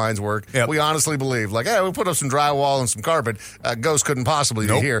how our minds work? Yep. We honestly believe, like, hey, we put up some drywall and some carpet. Ghosts couldn't possibly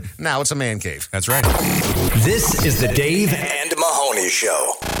be here. Now it's a man cave. That's right. This is the Dave and Mahoney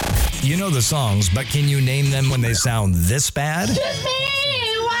Show. You know the songs, but can you name them when they sound this bad? Kiss me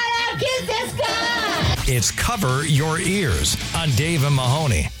while I kiss this guy. It's Cover Your Ears on Dave and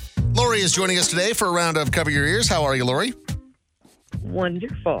Mahoney. Lori is joining us today for a round of Cover Your Ears. How are you, Lori?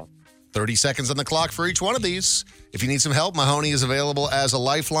 Wonderful. 30 seconds on the clock for each one of these. If you need some help, Mahoney is available as a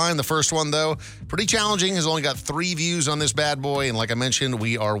lifeline. The first one, though, pretty challenging. Has only got 3 views on this bad boy, and like I mentioned,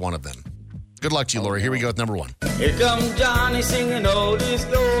 we are one of them. Good luck to you, Lori. Here we go with number 1. Here comes Johnny singing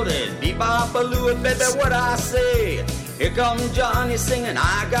oldies golden. Beep-bop-a-loo, baby, what I say. Here comes Johnny singing,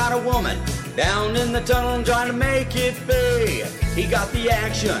 I got a woman down in the tunnel trying to make it pay. He got the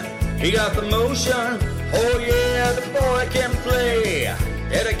action, he got the motion. Oh yeah, the boy can play.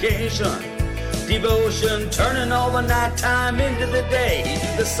 Dedication, devotion, turning all the nighttime into the day. He do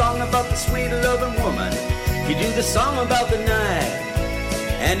the song about the sweet loving woman. He do the song about the night.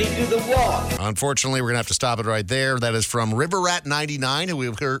 And he do the walk. Unfortunately, we're going to have to stop it right there. That is from River Rat 99, who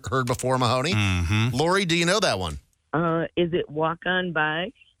we've heard before, Mahoney. Mm-hmm. Lori, do you know that one? Is it Walk On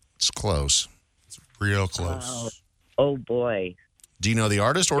By? It's close. It's real close. Oh boy. Do you know the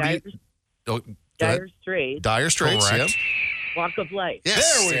artist? Or Dire Straits. Dire Straits, Correct. Yep. Walk of Life.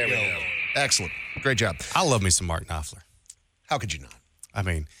 Yes. There we go. Excellent. Great job. I love me some Mark Knopfler. How could you not? I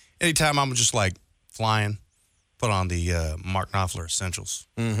mean, anytime I'm just like flying, put on the Mark Knopfler Essentials.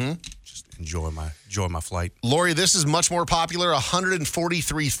 Mm-hmm. Just enjoy my flight. Lori, this is much more popular.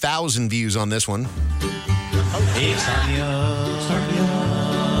 143,000 views on this one. Babe, start me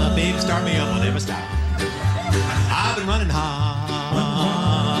up, babe, start me up, I'll never stop. I've been running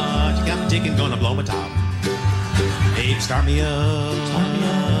hard, you got me ticking, gonna blow my top. Babe, start me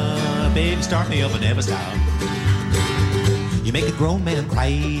up, babe, start me up, I'll never stop. You make a grown man cry.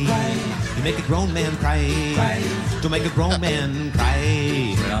 You make a grown man cry. Don't make a grown man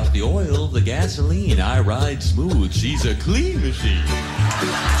cry. Turn out the oil, the gasoline. I ride smooth. She's a clean machine.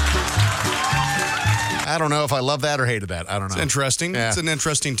 I don't know if I love that or hated that. I don't know. It's interesting. Yeah. It's an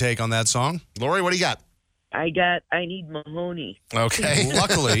interesting take on that song. Lori, what do you got? I Need Mahoney. Okay.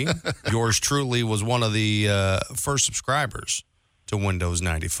 Luckily, yours truly was one of the first subscribers to Windows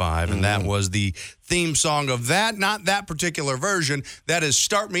 95, and that was the theme song of that, not that particular version. That is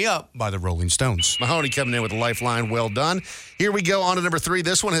Start Me Up by the Rolling Stones. Mahoney coming in with a lifeline. Well done. Here we go on to number 3.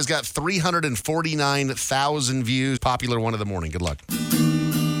 This one has got 349,000 views. Popular one of the morning. Good luck.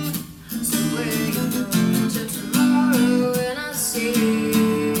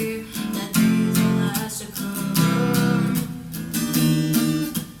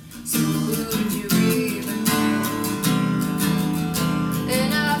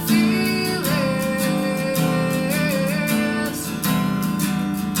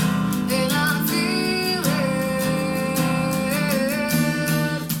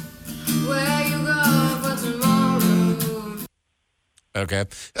 Okay.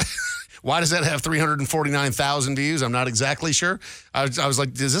 Why does that have 349,000 views? I'm not exactly sure. I was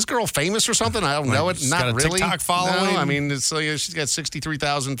like, is this girl famous or something? I don't know it. Not got a really. TikTok following? No, I mean, it's like she's got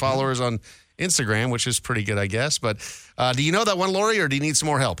 63,000 followers on Instagram, which is pretty good, I guess. But do you know that one, Lori, or do you need some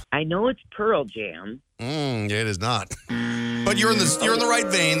more help? I know it's Pearl Jam. It is not. But you're in the right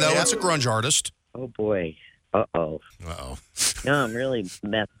vein, though. It's a grunge artist. Oh, boy. Uh-oh. No, I'm really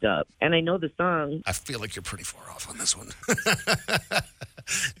messed up. And I know the song. I feel like you're pretty far off on this one.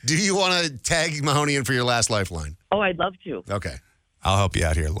 Do you want to tag Mahoney in for your last lifeline? Oh, I'd love to. Okay. I'll help you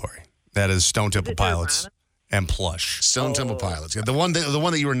out here, Lori. That is Stone Temple Pilots and Plush. Stone Temple Pilots. Yeah, the one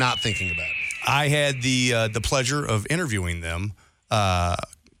that you were not thinking about. I had the pleasure of interviewing them a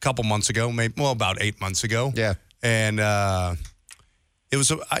couple months ago, about 8 months ago. Yeah. And it was,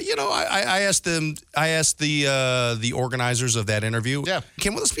 I asked the organizers of that interview,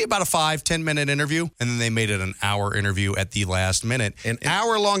 can this be about a 5-10 minute interview? And then they made it an hour interview at the last minute. An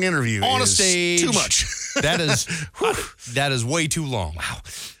hour-long interview on a is stage. Too much. That is way too long. Wow.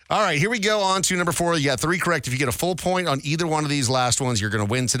 All right, here we go on to number 4. You got 3 correct. If you get a full point on either one of these last ones, you're going to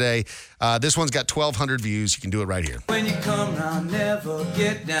win today. This one's got 1,200 views. You can do it right here. When you come round, never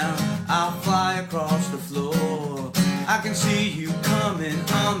get down. I'll fly across the floor. I can see you coming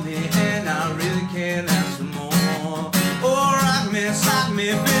on me, and I really can't ask for more. Oh, rock me, sock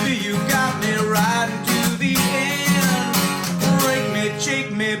me, baby, you got me right into the end. Break me,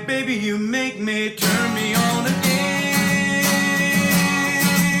 shake me, baby, you make me turn me on again.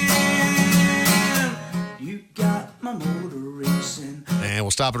 You got my motor racing. And we'll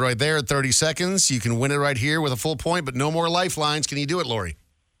stop it right there at 30 seconds. You can win it right here with a full point, but no more lifelines. Can you do it, Lori?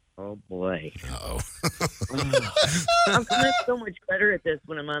 Oh, boy. Uh-oh. I'm so much better at this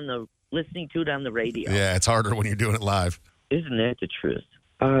when I'm listening to it on the radio. Yeah, it's harder when you're doing it live. Isn't that the truth?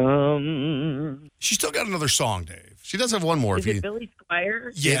 She still got another song, Dave. She does have one more. Is it Billy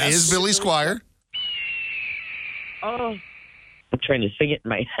Squire? Yes. It is Billy Squire. Oh, I'm trying to sing it in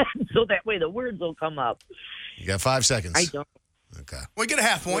my head so that way the words will come up. You got 5 seconds. I don't. Okay. Well, get a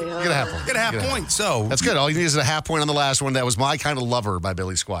half point. Get a half point. Get a half point. So that's good. All you need is a half point on the last one. That was My Kind of Lover by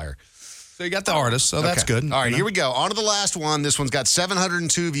Billy Squire. So you got the artist, so that's good. All right, here we go. On to the last one. This one's got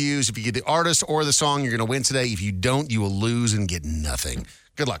 702 views. If you get the artist or the song, you're going to win today. If you don't, you will lose and get nothing.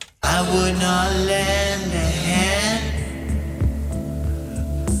 Good luck. I would not lend a hand.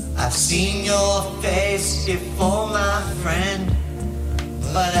 I've seen your face before, my friend,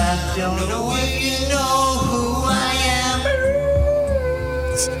 but I don't know if you know who I am.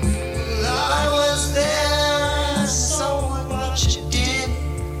 I was there, I saw what you did.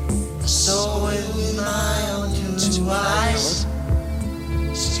 I saw it with my own 2 eyes.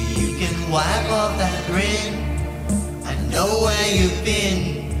 So you can wipe off that grin. I know where you've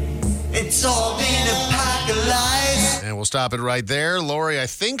been. It's all been a pack of lies. And we'll stop it right there. Lori, I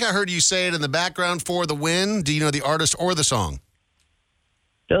think I heard you say it in the background for the win. Do you know the artist or the song?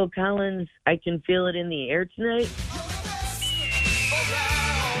 Phil Collins, I Can Feel It in the Air Tonight.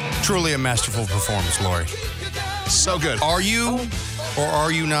 Truly a masterful performance, Lori. So good. Are you or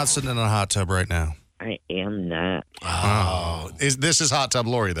are you not sitting in a hot tub right now? I am not. Oh. This is Hot Tub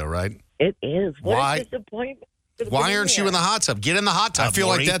Lori, though, right? It is. What Why? a disappointment. Why aren't you in the hot tub? Get in the hot tub, I feel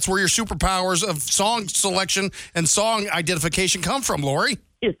Lori. like that's where your superpowers of song selection and song identification come from, Lori.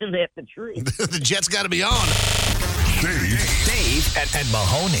 Isn't that the truth? The jet's got to be on. Dave and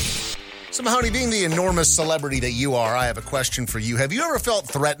Mahoney. So, Mahoney, being the enormous celebrity that you are, I have a question for you. Have you ever felt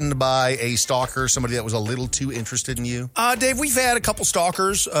threatened by a stalker, somebody that was a little too interested in you? Dave, we've had a couple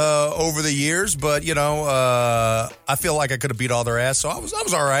stalkers over the years, but, I feel like I could have beat all their ass, so I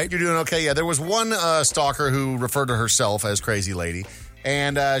was all right. You're doing okay. Yeah, there was one stalker who referred to herself as Crazy Lady,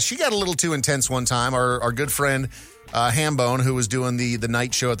 and she got a little too intense one time. Our good friend Hambone, who was doing the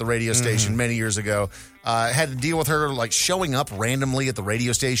night show at the radio station many years ago, had to deal with her like showing up randomly at the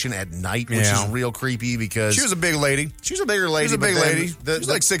radio station at night, which is real creepy because she was a big lady. She was a bigger lady. She was a big lady. She was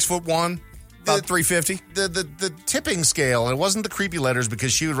like 6'1", about 350. The tipping scale, and it wasn't the creepy letters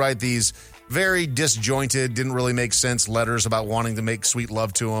because she would write these very disjointed, didn't really make sense letters about wanting to make sweet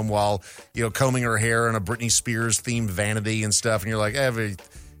love to him while, combing her hair in a Britney Spears themed vanity and stuff. And you're like,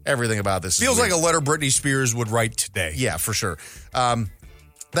 everything about this feels like a letter Britney Spears would write today. Yeah, for sure.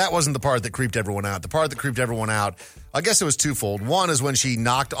 That wasn't the part that creeped everyone out. The part that creeped everyone out, I guess it was twofold. One is when she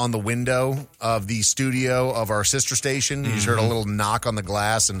knocked on the window of the studio of our sister station. You just heard a little knock on the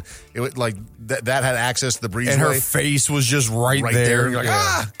glass, and it was like that had access to the breezeway. And her face was just right there. You're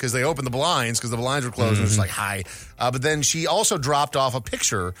like, because they opened the blinds because the blinds were closed. And it was just like, hi. But then she also dropped off a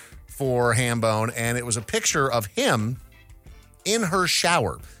picture for Hambone, and it was a picture of him in her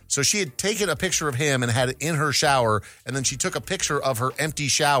shower. So she had taken a picture of him and had it in her shower, and then she took a picture of her empty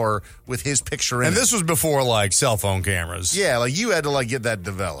shower with his picture in it. And this was before, like, cell phone cameras. Yeah, like, you had to, like, get that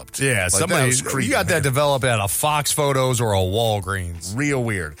developed. Yeah, like, you got that developed at a Fox Photos or a Walgreens. Real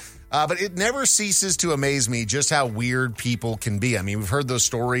weird. But it never ceases to amaze me just how weird people can be. I mean, we've heard those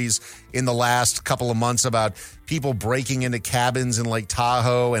stories in the last couple of months about people breaking into cabins in Lake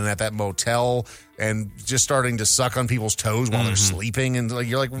Tahoe and at that motel and just starting to suck on people's toes while they're sleeping. And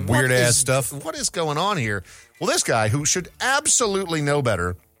you're like, weird ass stuff. What is going on here? Well, this guy who should absolutely know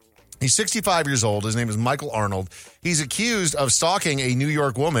better, he's 65 years old. His name is Michael Arnold. He's accused of stalking a New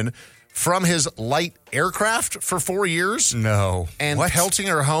York woman from his light aircraft for 4 years. No. And pelting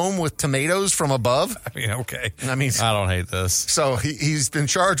her home with tomatoes from above. I mean, okay. I don't hate this. So he's been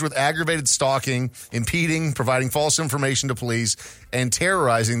charged with aggravated stalking, impeding, providing false information to police, and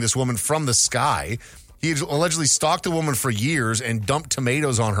terrorizing this woman from the sky. He had allegedly stalked the woman for years and dumped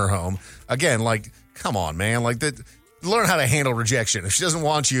tomatoes on her home. Again, like, come on, man. Like, that. Learn how to handle rejection. If she doesn't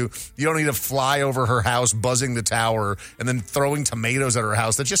want you, you don't need to fly over her house, buzzing the tower, and then throwing tomatoes at her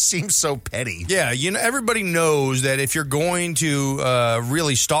house. That just seems so petty. Yeah, everybody knows that if you're going to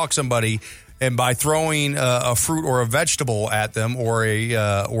really stalk somebody, and by throwing a fruit or a vegetable at them or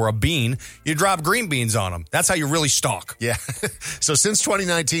a bean, you drop green beans on them. That's how you really stalk. Yeah. So since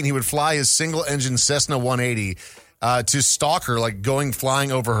 2019, he would fly his single-engine Cessna 180 to stalk her, like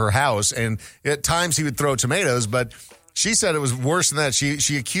flying over her house. And at times he would throw tomatoes, but she said it was worse than that.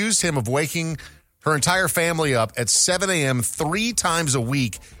 She accused him of waking her entire family up at 7 a.m. 3 times a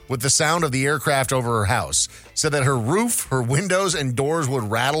week with the sound of the aircraft over her house. Said that her roof, her windows, and doors would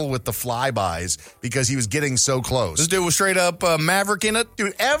rattle with the flybys because he was getting so close. This dude was straight up Maverick in it?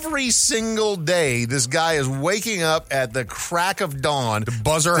 Dude, every single day, this guy is waking up at the crack of dawn to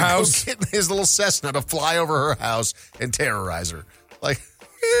buzz her house, get his little Cessna to fly over her house and terrorize her. Like,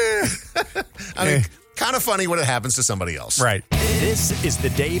 I mean, kind of funny when it happens to somebody else. Right. This is the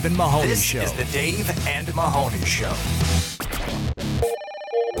Dave and Mahoney Show. This is the Dave and Mahoney Show.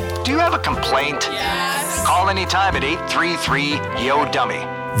 Do you have a complaint? Yes. Call anytime at 833-YO-DUMMY.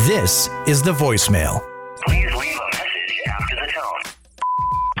 This is the voicemail. Please leave a message after the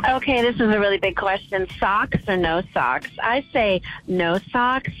tone. Okay, this is a really big question. Socks or no socks? I say no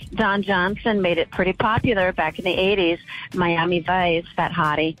socks. Don Johnson made it pretty popular back in the 80s. Miami Vice, that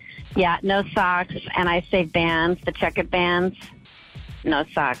hottie. Yeah, no socks. And I say bands, the checkered bands. No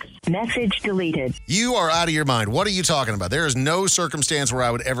socks. Message deleted. You are out of your mind. What are you talking about? There is no circumstance where I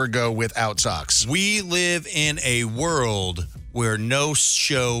would ever go without socks. We live in a world where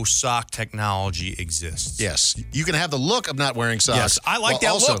no-show sock technology exists. Yes. You can have the look of not wearing socks. Yes, I like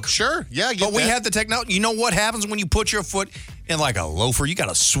that look. Sure. Yeah, I get But we have the technology. You know what happens when you put your foot in like a loafer? You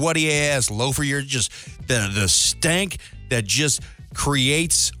got a sweaty-ass loafer. You're just, the stank that just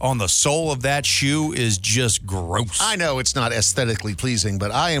creates on the sole of that shoe is just gross. I know it's not aesthetically pleasing,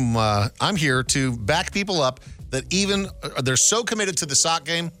 but I'm here to back people up that even they're so committed to the sock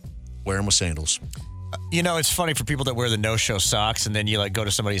game, wear them with sandals. You know, it's funny for people that wear the no-show socks, and then you like go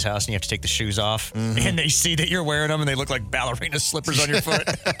to somebody's house and you have to take the shoes off, and they see that you're wearing them, and they look like ballerina slippers on your foot.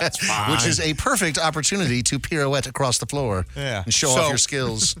 That's fine. Which is a perfect opportunity to pirouette across the floor and show off your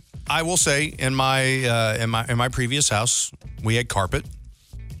skills. I will say, in my previous house, we had carpet,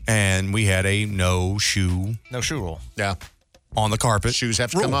 and we had a no shoe rule. Yeah, on the carpet. Shoes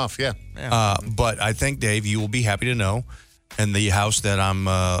have to come off. Yeah. But I think, Dave, you will be happy to know, in the house that I'm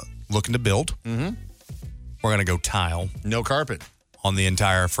looking to build, we're going to go tile. No carpet. On the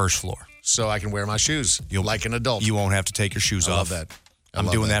entire first floor. So I can wear my shoes like an adult. You won't have to take your shoes off. I love that. I'm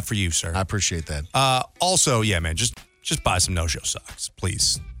doing that for you, sir. I appreciate that. Also, yeah, man, just buy some no-show socks,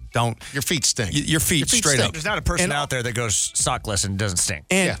 please. Don't. Your feet stink. Your feet straight stink. up. There's not a person out there that goes sockless and doesn't stink.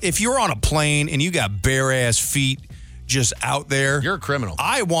 And if you're on a plane and you got bare-ass feet, just out there. You're a criminal.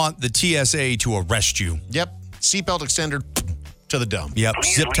 I want the TSA to arrest you. Yep. Seatbelt extender to the dome. Yep.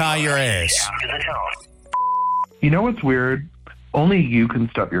 Zip tie your ass. You know what's weird? Only you can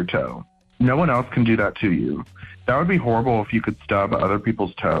stub your toe. No one else can do that to you. That would be horrible if you could stub other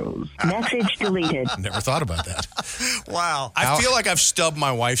people's toes. Message deleted. Never thought about that. Wow. I feel like I've stubbed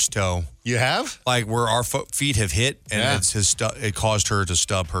my wife's toe. You have? Like where our feet have hit, and it caused her to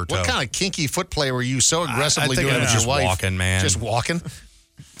stub her toe. What kind of kinky foot play were you so aggressively I think doing I was with just your wife? walking, man. Just walking?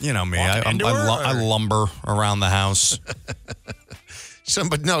 You know me. Walking into her, I lumber around the house.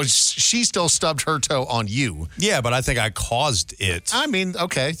 But no, she still stubbed her toe on you. Yeah, but I think I caused it. I mean,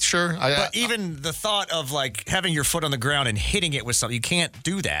 okay, sure. But even the thought of like having your foot on the ground and hitting it with something, you can't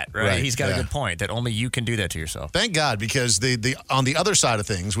do that, right? Right, He's got yeah. a good point that only you can do that to yourself. Thank God, because the on the other side of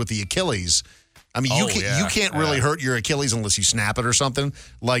things with the Achilles, I mean, you can't really hurt your Achilles unless you snap it or something,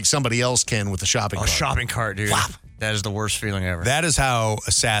 like somebody else can with a shopping cart. Shopping cart, dude. Flop. That is the worst feeling ever. That is how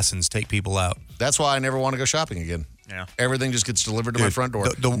assassins take people out. That's why I never want to go shopping again. Yeah. Everything just gets delivered to my front door.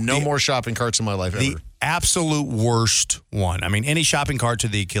 No more shopping carts in my life The ever. absolute worst one. I mean, any shopping cart to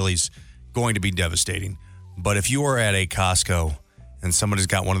the Achilles going to be devastating. But if you are at a Costco and somebody's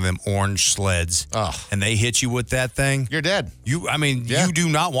got one of them orange sleds and they hit you with that thing, you're dead. You do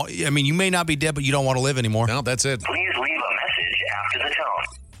not want. I mean, you may not be dead, but you don't want to live anymore. No, that's it. Please leave a message after the tone.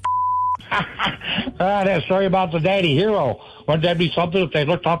 That story about the daddy hero. Wouldn't that be something if they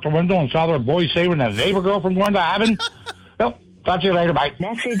looked out the window and saw their boy saving that neighbor girl from going to heaven? Well, talk to you later. Bye.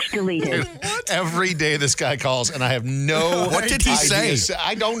 Message deleted. Every day this guy calls, and I have no What did he idea. say?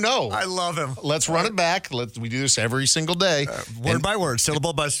 I don't know. I love him. Let's run it back. We do this every single day. Word by word,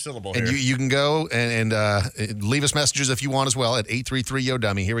 syllable by syllable. And here. you can go and leave us messages if you want as well at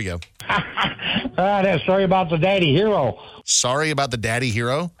 833-YO-DUMMY. Here we go. That story about the daddy hero. Sorry about the daddy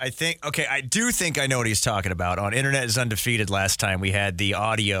hero? I do think I know what he's talking about. On Internet is Undefeated last time, we had the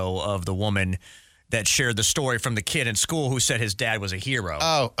audio of the woman that shared the story from the kid in school who said his dad was a hero.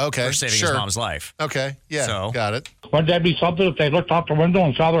 Oh, okay. For saving Sure. his mom's life. Okay, yeah, So- got it. Wouldn't that be something if they looked out the window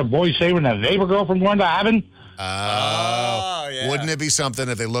and saw their boy saving that neighbor girl from going to heaven? Oh, yeah. Wouldn't it be something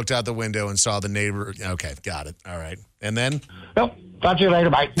if they looked out the window and saw the neighbor? Okay, got it. All right. And then? Well, talk to you later.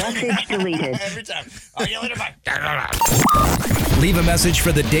 Bye. Message deleted. Every time. I'll you later. Bye. Leave a message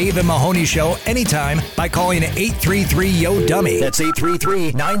for the Dave and Mahoney Show anytime by calling 833-YO-DUMMY. That's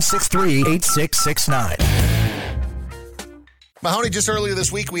 833-963-8669. Mahoney, just earlier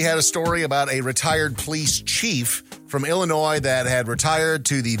this week, we had a story about a retired police chief from Illinois that had retired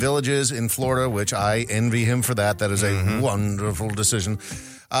to the Villages in Florida, which I envy him for that. That is a wonderful decision.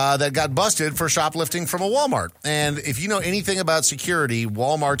 That got busted for shoplifting from a Walmart. And if you know anything about security,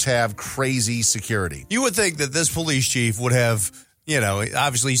 Walmarts have crazy security. You would think that this police chief would have,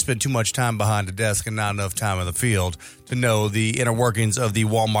 obviously he spent too much time behind a desk and not enough time in the field to know the inner workings of the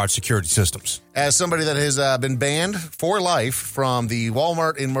Walmart security systems. As somebody that has been banned for life from the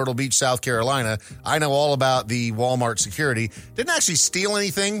Walmart in Myrtle Beach, South Carolina, I know all about the Walmart security. Didn't actually steal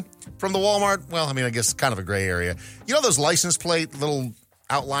anything from the Walmart. Well, I mean, I guess kind of a gray area. You know those license plate little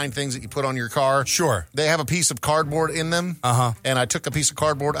outline things that you put on your car? Sure. They have a piece of cardboard in them. Uh-huh. And I took a piece of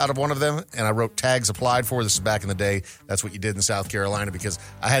cardboard out of one of them and I wrote tags applied for. This is back in the day. That's what you did in South Carolina because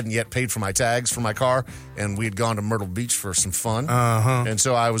I hadn't yet paid for my tags for my car and we had gone to Myrtle Beach for some fun. Uh-huh. And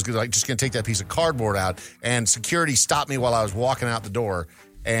so I was just going to take that piece of cardboard out and security stopped me while I was walking out the door.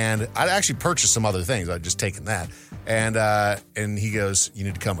 And I'd actually purchased some other things. I'd just taken that. And he goes, "You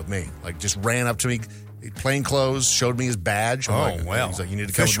need to come with me." Like just ran up to me. Plain clothes, showed me his badge. He's like, "You need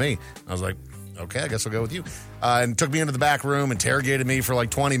to come with me." I was like, "Okay, I guess I'll go with you." And took me into the back room, interrogated me for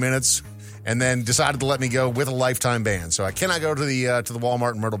like 20 minutes, and then decided to let me go with a lifetime ban. So I cannot go to the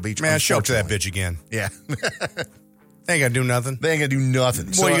Walmart in Myrtle Beach. Man, show up to that bitch again. Yeah. They ain't gonna do nothing. They ain't gonna do nothing.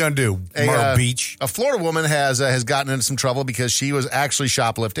 What are you gonna do? Myrtle Beach? A Florida woman has gotten into some trouble because she was actually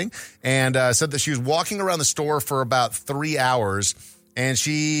shoplifting and said that she was walking around the store for about 3 hours. And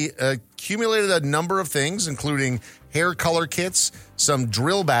she accumulated a number of things, including hair color kits, some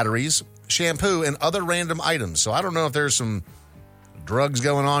drill batteries, shampoo, and other random items. So I don't know if there's some drugs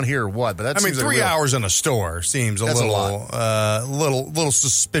going on here or what, but that seems like 3 hours in a store seems a little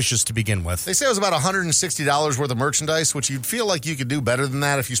suspicious to begin with. They say it was about $160 worth of merchandise, which you'd feel like you could do better than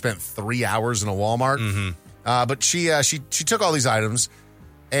that if you spent 3 hours in a Walmart. Mm-hmm. But she took all these items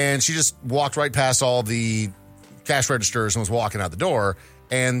and she just walked right past all the cash registers and was walking out the door.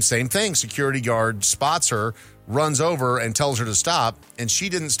 And same thing, security guard spots her, runs over and tells her to stop. And she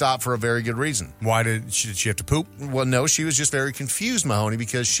didn't stop for a very good reason. Why did she have to poop? Well, no, she was just very confused, Mahoney,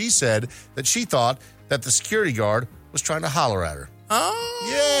 because she said that she thought that the security guard was trying to holler at her. Oh.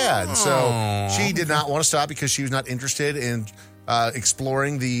 Yeah, and so she did not want to stop because she was not interested in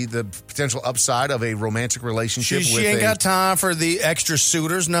exploring the potential upside of a romantic relationship. She ain't got time for the extra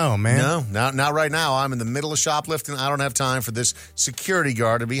suitors. No, man. No, not right now. I'm in the middle of shoplifting. I don't have time for this security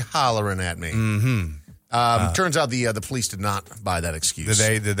guard to be hollering at me. Mm-hmm. Turns out the police did not buy that excuse.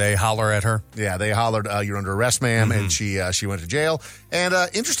 Did they holler at her? Yeah, they hollered, "You're under arrest, ma'am," and she went to jail. And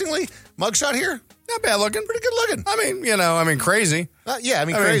interestingly, mugshot here, not bad looking, pretty good looking. I mean, crazy.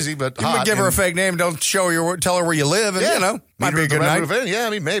 Crazy, but you hot. give her a fake name, don't tell her where you live, and might be a good night. Yeah,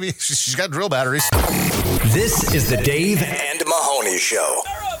 maybe she's got drill batteries. This is the Dave and Mahoney Show.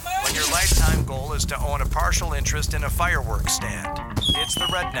 When your lifetime goal is to own a partial interest in a fireworks stand, it's the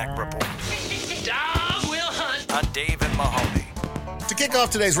Redneck Report. Dog will hunt on Dave and Mahoney. To kick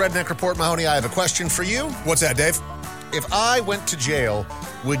off today's Redneck Report, Mahoney, I have a question for you. What's that, Dave? If I went to jail,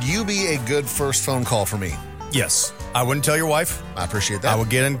 would you be a good first phone call for me? Yes. I wouldn't tell your wife. I appreciate that. I would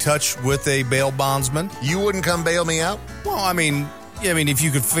get in touch with a bail bondsman. You wouldn't come bail me out? Well, I mean, if you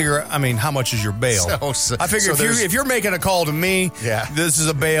could figure, how much is your bail? I figure if you're making a call to me, this is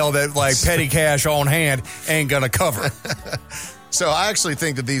a bail that petty cash on hand ain't gonna cover. So I actually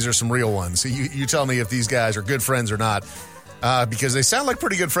think that these are some real ones. You tell me if these guys are good friends or not, because they sound like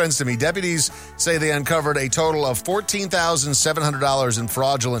pretty good friends to me. Deputies say they uncovered a total of $14,700 in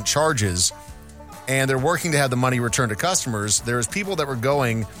fraudulent charges, and they're working to have the money returned to customers. There's people that were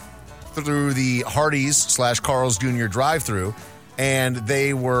going through the Hardee's / Carl's Jr. drive-thru, and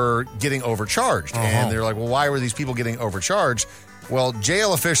they were getting overcharged. And they're like, well, why were these people getting overcharged? Well,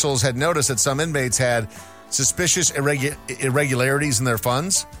 jail officials had noticed that some inmates had suspicious irregularities in their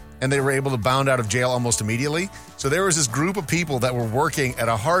funds, and they were able to bound out of jail almost immediately. So there was this group of people that were working at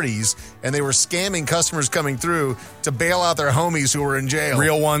a Hardee's, and they were scamming customers coming through to bail out their homies who were in jail.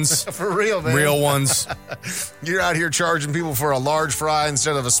 Real ones. For real, man. Real ones. You're out here charging people for a large fry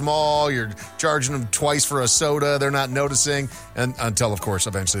instead of a small. You're charging them twice for a soda. They're not noticing. And until, of course,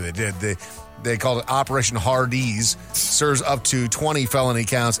 eventually they did. They called it Operation Hardee's. Serves up to 20 felony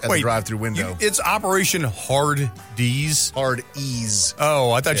counts at the drive-through window. It's Operation Hardee's? Hardee's.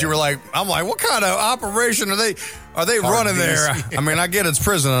 Oh, I thought you were I'm like, what kind of operation are they running there? I mean, I get it's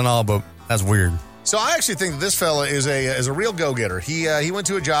prison and all, but that's weird. So I actually think that this fella is a real go-getter. He went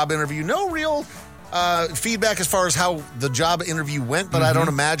to a job interview. No real feedback as far as how the job interview went, but I don't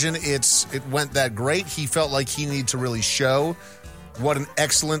imagine it went that great. He felt like he needed to really show what an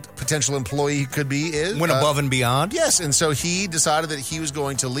excellent potential employee he could be. Went above and beyond? Yes, and so he decided that he was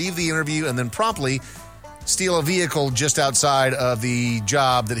going to leave the interview and then promptly steal a vehicle just outside of the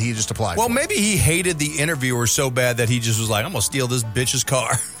job that he just applied for. Well, maybe he hated the interviewer so bad that he just was like, I'm going to steal this bitch's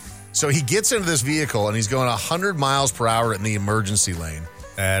car. So he gets into this vehicle, and he's going 100 miles per hour in the emergency lane.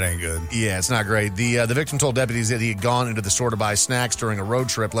 That ain't good. Yeah, it's not great. The victim told deputies that he had gone into the store to buy snacks during a road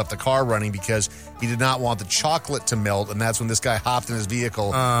trip, left the car running because he did not want the chocolate to melt, and that's when this guy hopped in his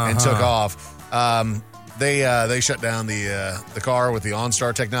vehicle and took off. They shut down the car with the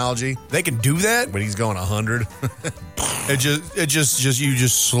OnStar technology. They can do that? But he's going 100. It just you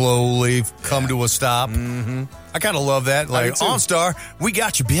just slowly come to a stop. Mm-hmm. I kind of love that. Like, OnStar, we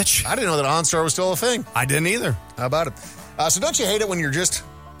got you, bitch. I didn't know that OnStar was still a thing. I didn't either. How about it? So don't you hate it when you're just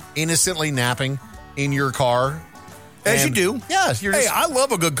innocently napping in your car? As you do. Yeah. Hey, I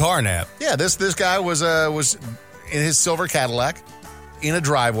love a good car nap. Yeah, this guy was in his silver Cadillac in a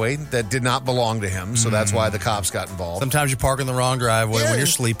driveway that did not belong to him, so that's why the cops got involved. Sometimes you park in the wrong driveway when you're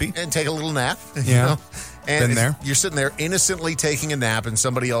sleepy. And take a little nap. Yeah. You know? And been there. You're sitting there innocently taking a nap in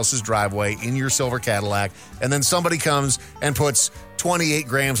somebody else's driveway in your silver Cadillac, and then somebody comes and puts 28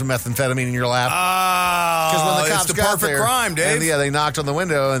 grams of methamphetamine in your lap. Because when the cops it's the got perfect there, crime, Dave. And they knocked on the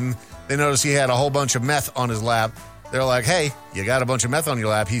window, and they noticed he had a whole bunch of meth on his lap. They're like, hey, you got a bunch of meth on your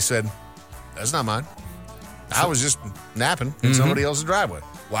lap. He said, that's not mine. I was just napping in somebody else's driveway.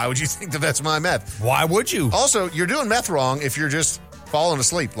 Why would you think that that's my meth? Why would you? Also, you're doing meth wrong if you're just falling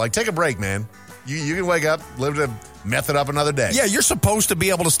asleep. Like, take a break, man. You can wake up, live to meth it up another day. Yeah, you're supposed to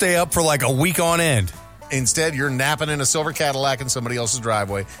be able to stay up for like a week on end. Instead, you're napping in a silver Cadillac in somebody else's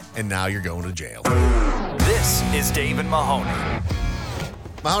driveway, and now you're going to jail. This is Dave and Mahoney.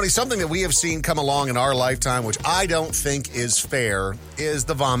 Mahoney, something that we have seen come along in our lifetime, which I don't think is fair, is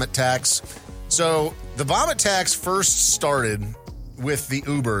the vomit tax. So the vomit tax first started with the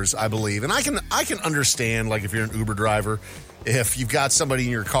Ubers, I believe. And I can understand, like, if you're an Uber driver, if you've got somebody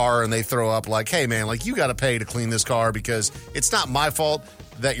in your car and they throw up like, hey, man, like, you got to pay to clean this car because it's not my fault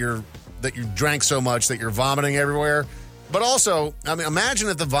that you drank so much that you're vomiting everywhere. But also, I mean, imagine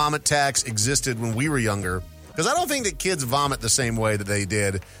if the vomit tax existed when we were younger, because I don't think that kids vomit the same way that they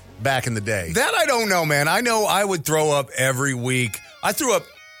did back in the day. That I don't know, man. I know I would throw up every week. I threw up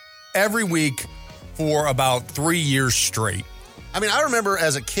every week for about 3 years straight. I mean, I remember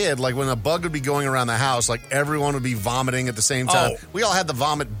as a kid, like when a bug would be going around the house, like everyone would be vomiting at the same time. Oh. We all had the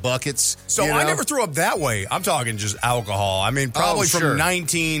vomit buckets. So I never threw up that way. I'm talking just alcohol. I mean, probably from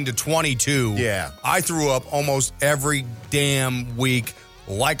 19 to 22. Yeah. I threw up almost every damn week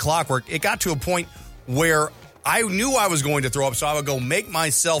like clockwork. It got to a point where I knew I was going to throw up, so I would go make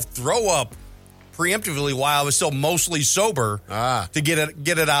myself throw up preemptively while I was still mostly sober to get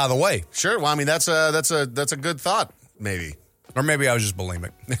it out of the way. Sure. Well, I mean, that's a good thought, maybe. Or maybe I was just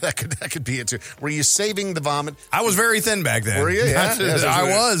bulimic. that could be it too. Were you saving the vomit? I was very thin back then. Were you? Yeah, I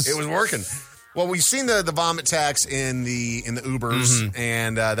was. It was working. Well, we've seen the vomit tax in the Ubers,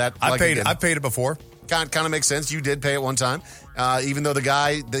 and that I paid it before. Kind of makes sense. You did pay it one time, even though the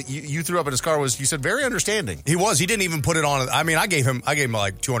guy that you threw up in his car was, you said, very understanding. He was. He didn't even put it on. I mean, I gave him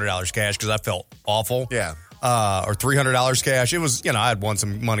like $200 cash because I felt awful. Yeah. Or $300 cash. It was, I had won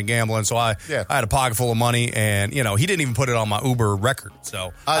some money gambling, so I had a pocket full of money, and he didn't even put it on my Uber record.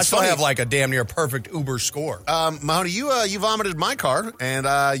 So I still have like a damn near perfect Uber score. Mahoney, you vomited my car,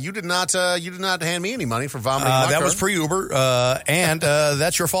 and you did not hand me any money for vomiting my car. That was pre-Uber, and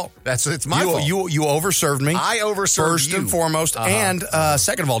that's your fault. It's my fault. You overserved me. I overserved first you. and foremost, and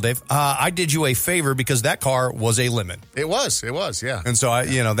second of all, Dave, I did you a favor because that car was a lemon. It was, yeah. And so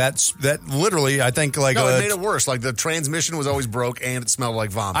that literally, I think like it made it worse. Like the transmission was always broke and it smelled like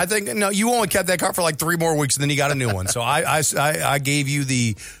vomit. I think you only kept that car for like 3 more weeks and then you got a new one. So I gave you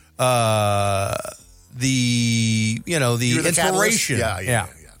the inspiration. Yeah,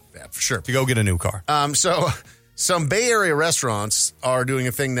 for sure. To go get a new car. So some Bay Area restaurants are doing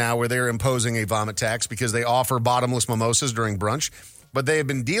a thing now where they're imposing a vomit tax because they offer bottomless mimosas during brunch, but they have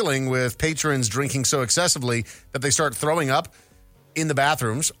been dealing with patrons drinking so excessively that they start throwing up in the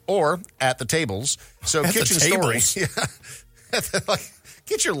bathrooms or at the tables. So at kitchen stories. Yeah.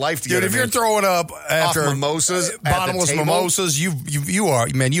 Get your life together. Dude, if you're throwing up after mimosas, bottomless mimosas, you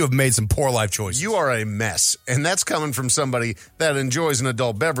have made some poor life choices. You are a mess. And that's coming from somebody that enjoys an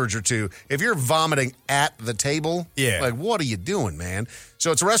adult beverage or two. If you're vomiting at the table, like what are you doing, man?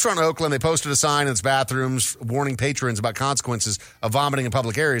 So it's a restaurant in Oakland. They posted a sign in its bathrooms warning patrons about consequences of vomiting in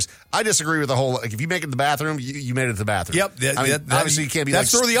public areas. I disagree with the whole, like, if you make it to the bathroom, you made it to the bathroom. Yep. Obviously you can't be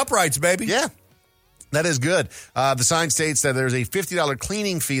that's through the uprights, baby. Yeah. That is good. The sign states that there's a $50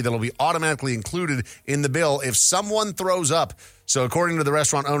 cleaning fee that will be automatically included in the bill if someone throws up. So according to the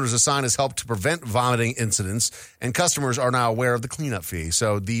restaurant owners, the sign has helped to prevent vomiting incidents, and customers are now aware of the cleanup fee.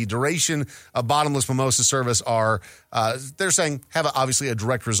 So the duration of bottomless mimosa service they're saying, have obviously a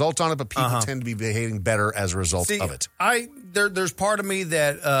direct result on it, but people tend to be behaving better as a result of it. There's part of me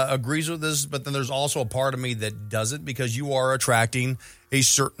that agrees with this, but then there's also a part of me that doesn't, because you are attracting a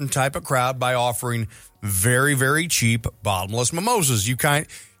certain type of crowd by offering very, very cheap bottomless mimosas. There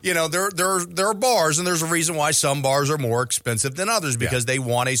are bars, and there's a reason why some bars are more expensive than others, because they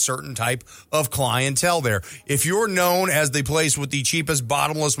want a certain type of clientele there. If you're known as the place with the cheapest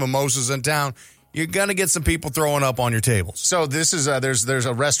bottomless mimosas in town, you're going to get some people throwing up on your tables. So this is there's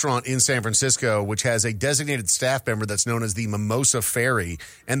a restaurant in San Francisco which has a designated staff member that's known as the Mimosa Fairy,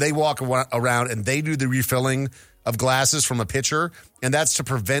 and they walk around and they do the refilling of glasses from a pitcher, and that's to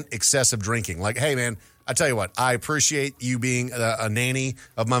prevent excessive drinking. Like, hey, man, I tell you what, I appreciate you being a nanny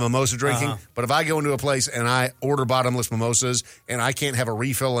of my mimosa drinking, but if I go into a place and I order bottomless mimosas and I can't have a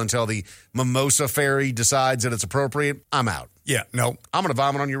refill until the Mimosa Fairy decides that it's appropriate, I'm out. Yeah, no. I'm going to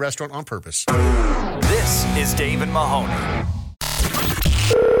vomit on your restaurant on purpose. This is Dave and Mahoney.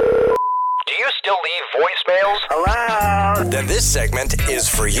 Do you still leave voicemails? Hello? Then this segment is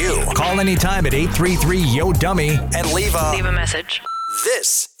for you. Call anytime at 833-YO-DUMMY and leave a message.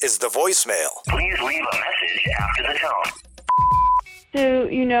 This is the voicemail. Please leave a message after the tone. So,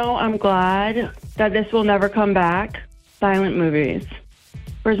 I'm glad that this will never come back. Silent movies.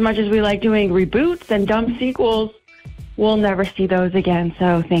 For as much as we like doing reboots and dumb sequels, we'll never see those again,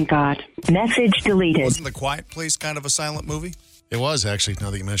 so thank God. Message deleted. Wasn't The Quiet Place kind of a silent movie? It was, actually,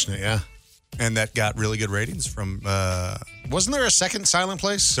 now that you mention it, yeah. And that got really good ratings from... Wasn't there a second Silent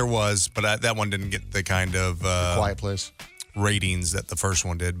Place? There was, but that one didn't get the kind of... The Quiet Place. Ratings that the first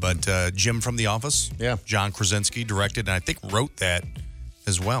one did. But Jim from The Office, John Krasinski directed, and I think wrote that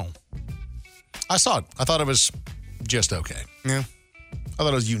as well. I saw it. I thought it was just okay. Yeah. I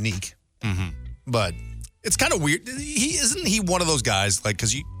thought it was unique. Mm-hmm. But... It's kind of weird. Isn't he one of those guys, like,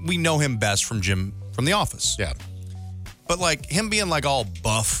 because we know him best from Jim from The Office. Yeah. But, like, him being, like, all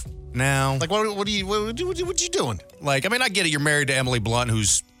buff now. Like, what are you doing? Like, I mean, I get it. You're married to Emily Blunt,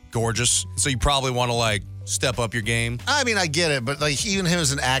 who's gorgeous. So you probably want to, like, step up your game. I mean, I get it, but like even him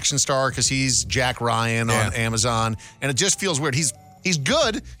as an action star, because he's Jack Ryan on Amazon, and it just feels weird. He's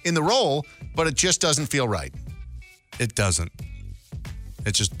good in the role, but it just doesn't feel right. It doesn't.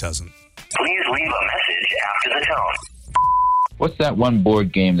 It just doesn't. Please leave a message after the tone. What's that one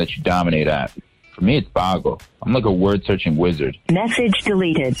board game that you dominate at? For me, it's Boggle. I'm like a word-searching wizard. Message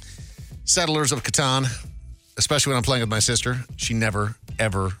deleted. Settlers of Catan, especially when I'm playing with my sister, she never,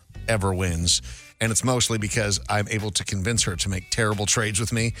 ever, ever wins. And it's mostly because I'm able to convince her to make terrible trades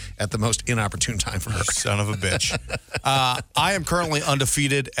with me at the most inopportune time for her. Son of a bitch. I am currently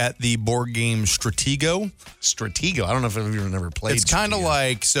undefeated at the board game Stratego. Stratego? I don't know if I've even ever played It's kind of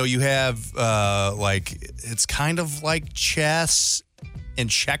like, so you have, it's kind of like chess and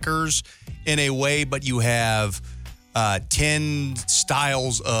checkers in a way, but you have 10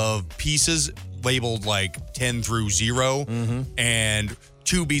 styles of pieces labeled like 10 through 0. And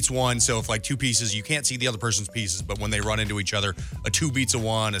 2 beats 1, so if like 2 pieces, you can't see the other person's pieces, but when they run into each other, a 2 beats a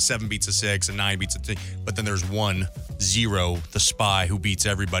 1, a 7 beats a 6, a 9 beats a 2, but then there's 1, 0, the spy who beats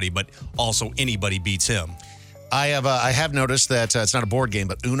everybody, but also anybody beats him. I have noticed that it's not a board game,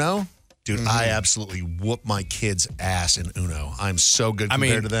 but Uno. Dude, I absolutely whoop my kids' ass in Uno. I'm so good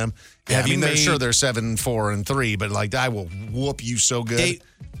compared to them. Yeah, they're 7, 4, and 3, but like I will whoop you so good.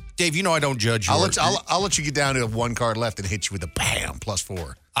 Dave, you know I don't judge your... I'll let you get down to 1 card left and hit you with a bam,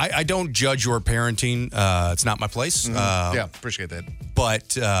 +4. I don't judge your parenting. It's not my place. Yeah, appreciate that.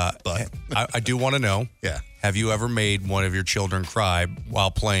 But I do want to know, Yeah. have you ever made one of your children cry while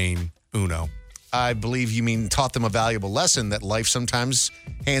playing Uno? I believe you mean taught them a valuable lesson that life sometimes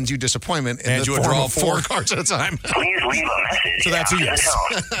hands you disappointment in Hands the you a form draw of of 4 4. cards at a time. Please leave a message So that's a after yes.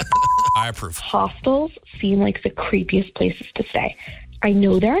 the tone. I approve. Hostels seem like the creepiest places to stay. I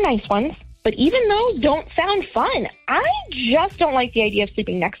know there are nice ones, but even those don't sound fun. I just don't like the idea of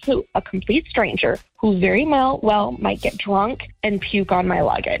sleeping next to a complete stranger who very well might get drunk and puke on my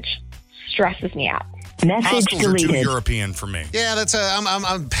luggage. Stresses me out. Message Hostels are too deleted. European for me. Yeah,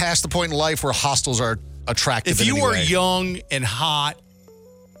 I'm past the point in life where hostels are attractive. If in you any were way. young and hot,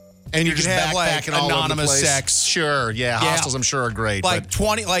 and you're you just could have, like, backpacking all over the anonymous place, sex. Sure, yeah, hostels I'm sure are great. like but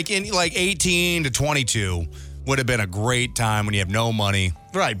 20, like 18 to 22 would have been a great time when you have no money.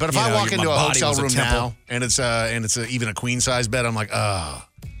 right, but if You I know, walk my into a body hotel was a room temple. now and it's even a queen size bed, I'm like, oh,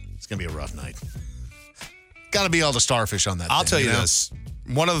 it's gonna be a rough night. Got to be all the starfish on that. I'll thing, tell you know? this.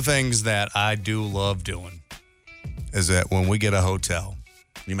 One of the things that I do love doing is that when we get a hotel,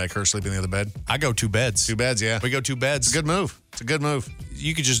 You make her sleep in the other bed? I go 2 beds. 2 beds, yeah. We go 2 beds. It's a good move. It's a good move.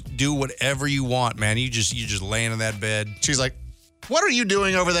 You could just do whatever you want, man. You just laying in that bed. She's like, what are you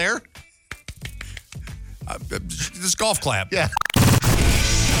doing over there? This golf clap. Yeah.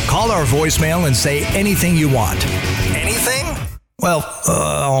 Call our voicemail and say anything you want. Anything? Well,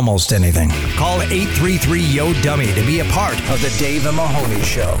 almost anything. Call 833-YO-DUMMY to be a part of the Dave and Mahoney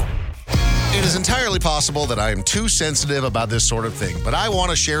Show. It is entirely possible that I am too sensitive about this sort of thing, but I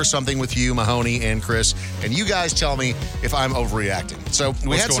want to share something with you, Mahoney and Chris, and you guys tell me if I'm overreacting. So we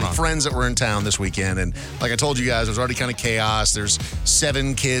What's had going some on? friends that were in town this weekend, and like I told you guys, there's already kind of chaos. There's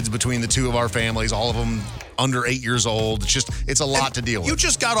 7 kids between the 2 of our families, all of them under 8 years old. It's a lot to deal with. You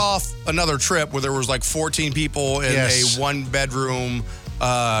just got off another trip where there was like 14 people in Yes. a 1-bedroom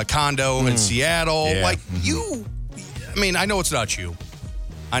condo in Seattle. Yeah. Like I mean, I know it's not you.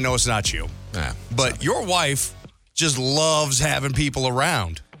 Yeah. But your wife just loves having people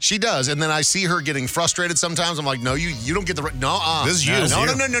around. She does, and then I see her getting frustrated sometimes. I'm like, no, you don't get the This is you.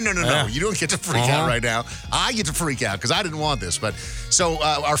 No. You don't get to freak out right now. I get to freak out because I didn't want this. But so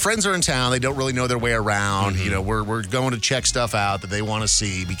our friends are in town. They don't really know their way around. You know, we're going to check stuff out that they want to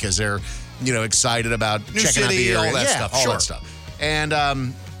see because they're excited about New checking out the city, area, all that stuff. all Sure. that stuff. And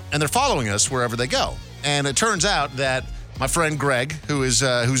they're following us wherever they go. And it turns out that my friend Greg, who's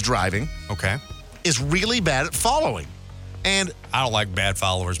driving, is really bad at following. And I don't like bad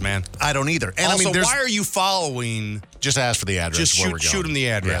followers, man. I don't either. And also, I mean, why are you following? Just ask for the address. Just where we're going. shoot him the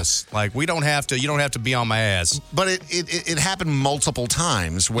address. Like we don't have to. You don't have to be on my ass. But it happened multiple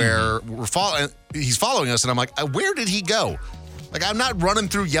times where he's following us, and I'm like, where did he go? Like I'm not running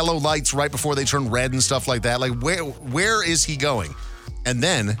through yellow lights right before they turn red and stuff like that. Like where is he going? And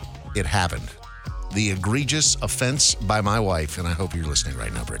then it happened. The egregious offense by my wife, and I hope you're listening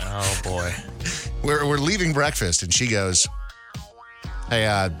right now, Brittany. Oh, boy. We're leaving breakfast, and she goes,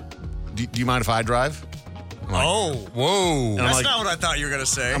 hey, do you mind if I drive? I'm like, whoa. That's not what I thought you were going to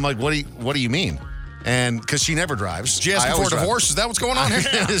say. I'm like, what do you mean? And because she never drives. Did you ask for a divorce? Is that what's going on here?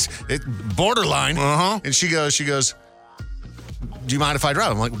 It's borderline. And she goes, do you mind if I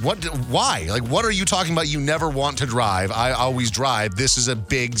drive? I'm like, why? Like, what are you talking about? You never want to drive. I always drive. This is a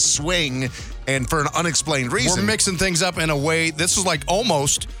big swing, and for an unexplained reason. We're mixing things up in a way. This is like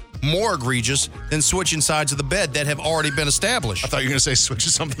almost more egregious than switching sides of the bed that have already been established. I thought you were going to say switch to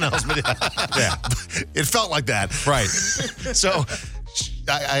something else, but yeah, it felt like that. Right. So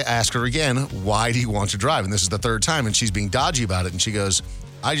I asked her again, why do you want to drive? And this is the third time, and she's being dodgy about it. And she goes,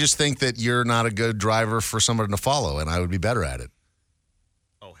 I just think that you're not a good driver for somebody to follow, and I would be better at it.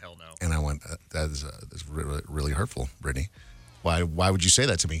 Oh, hell no. And I went, that's really, really hurtful, Brittany. Why would you say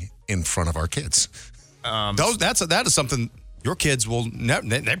that to me in front of our kids? That is something your kids will never,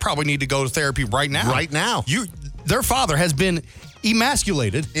 they probably need to go to therapy right now. Right now. Their father has been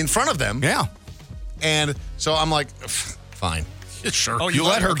emasculated. In front of them. Yeah. And so I'm like, fine. Sure. Oh, you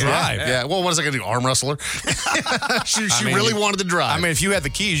let her drive. Yeah. Well, what was I going to do? Arm wrestle her? she really wanted to drive. I mean, if you had the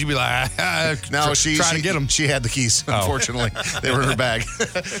keys, you'd be like, no, trying to get them. She had the keys, unfortunately. They were in her bag.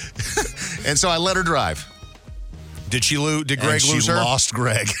 And so I let her drive. Did Greg lose her? She lost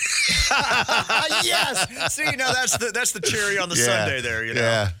Greg. Yes. See, now that's the cherry on the sundae there, you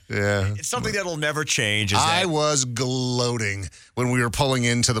know. Yeah. It's something that'll never change. I was gloating when we were pulling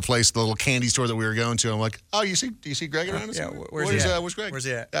into the place, the little candy store that we were going to. I'm like, oh, do you see Greg around? Yeah, where's Greg? Where's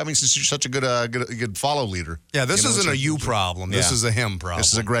he at? I mean, since you're such a good follow leader. Yeah, this isn't a you problem. This is a him problem.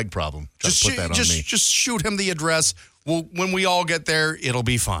 This is a Greg problem. Just put that on me. Just shoot him the address. When we all get there, it'll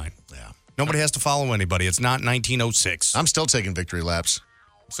be fine. Yeah. Nobody has to follow anybody. It's not 1906. I'm still taking victory laps.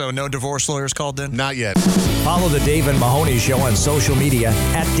 So no divorce lawyers called in? Not yet. Follow the Dave and Mahoney Show on social media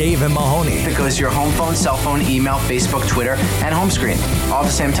at Dave and Mahoney. Because your home phone, cell phone, email, Facebook, Twitter, and home screen all at the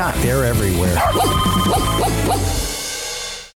same time. They're everywhere.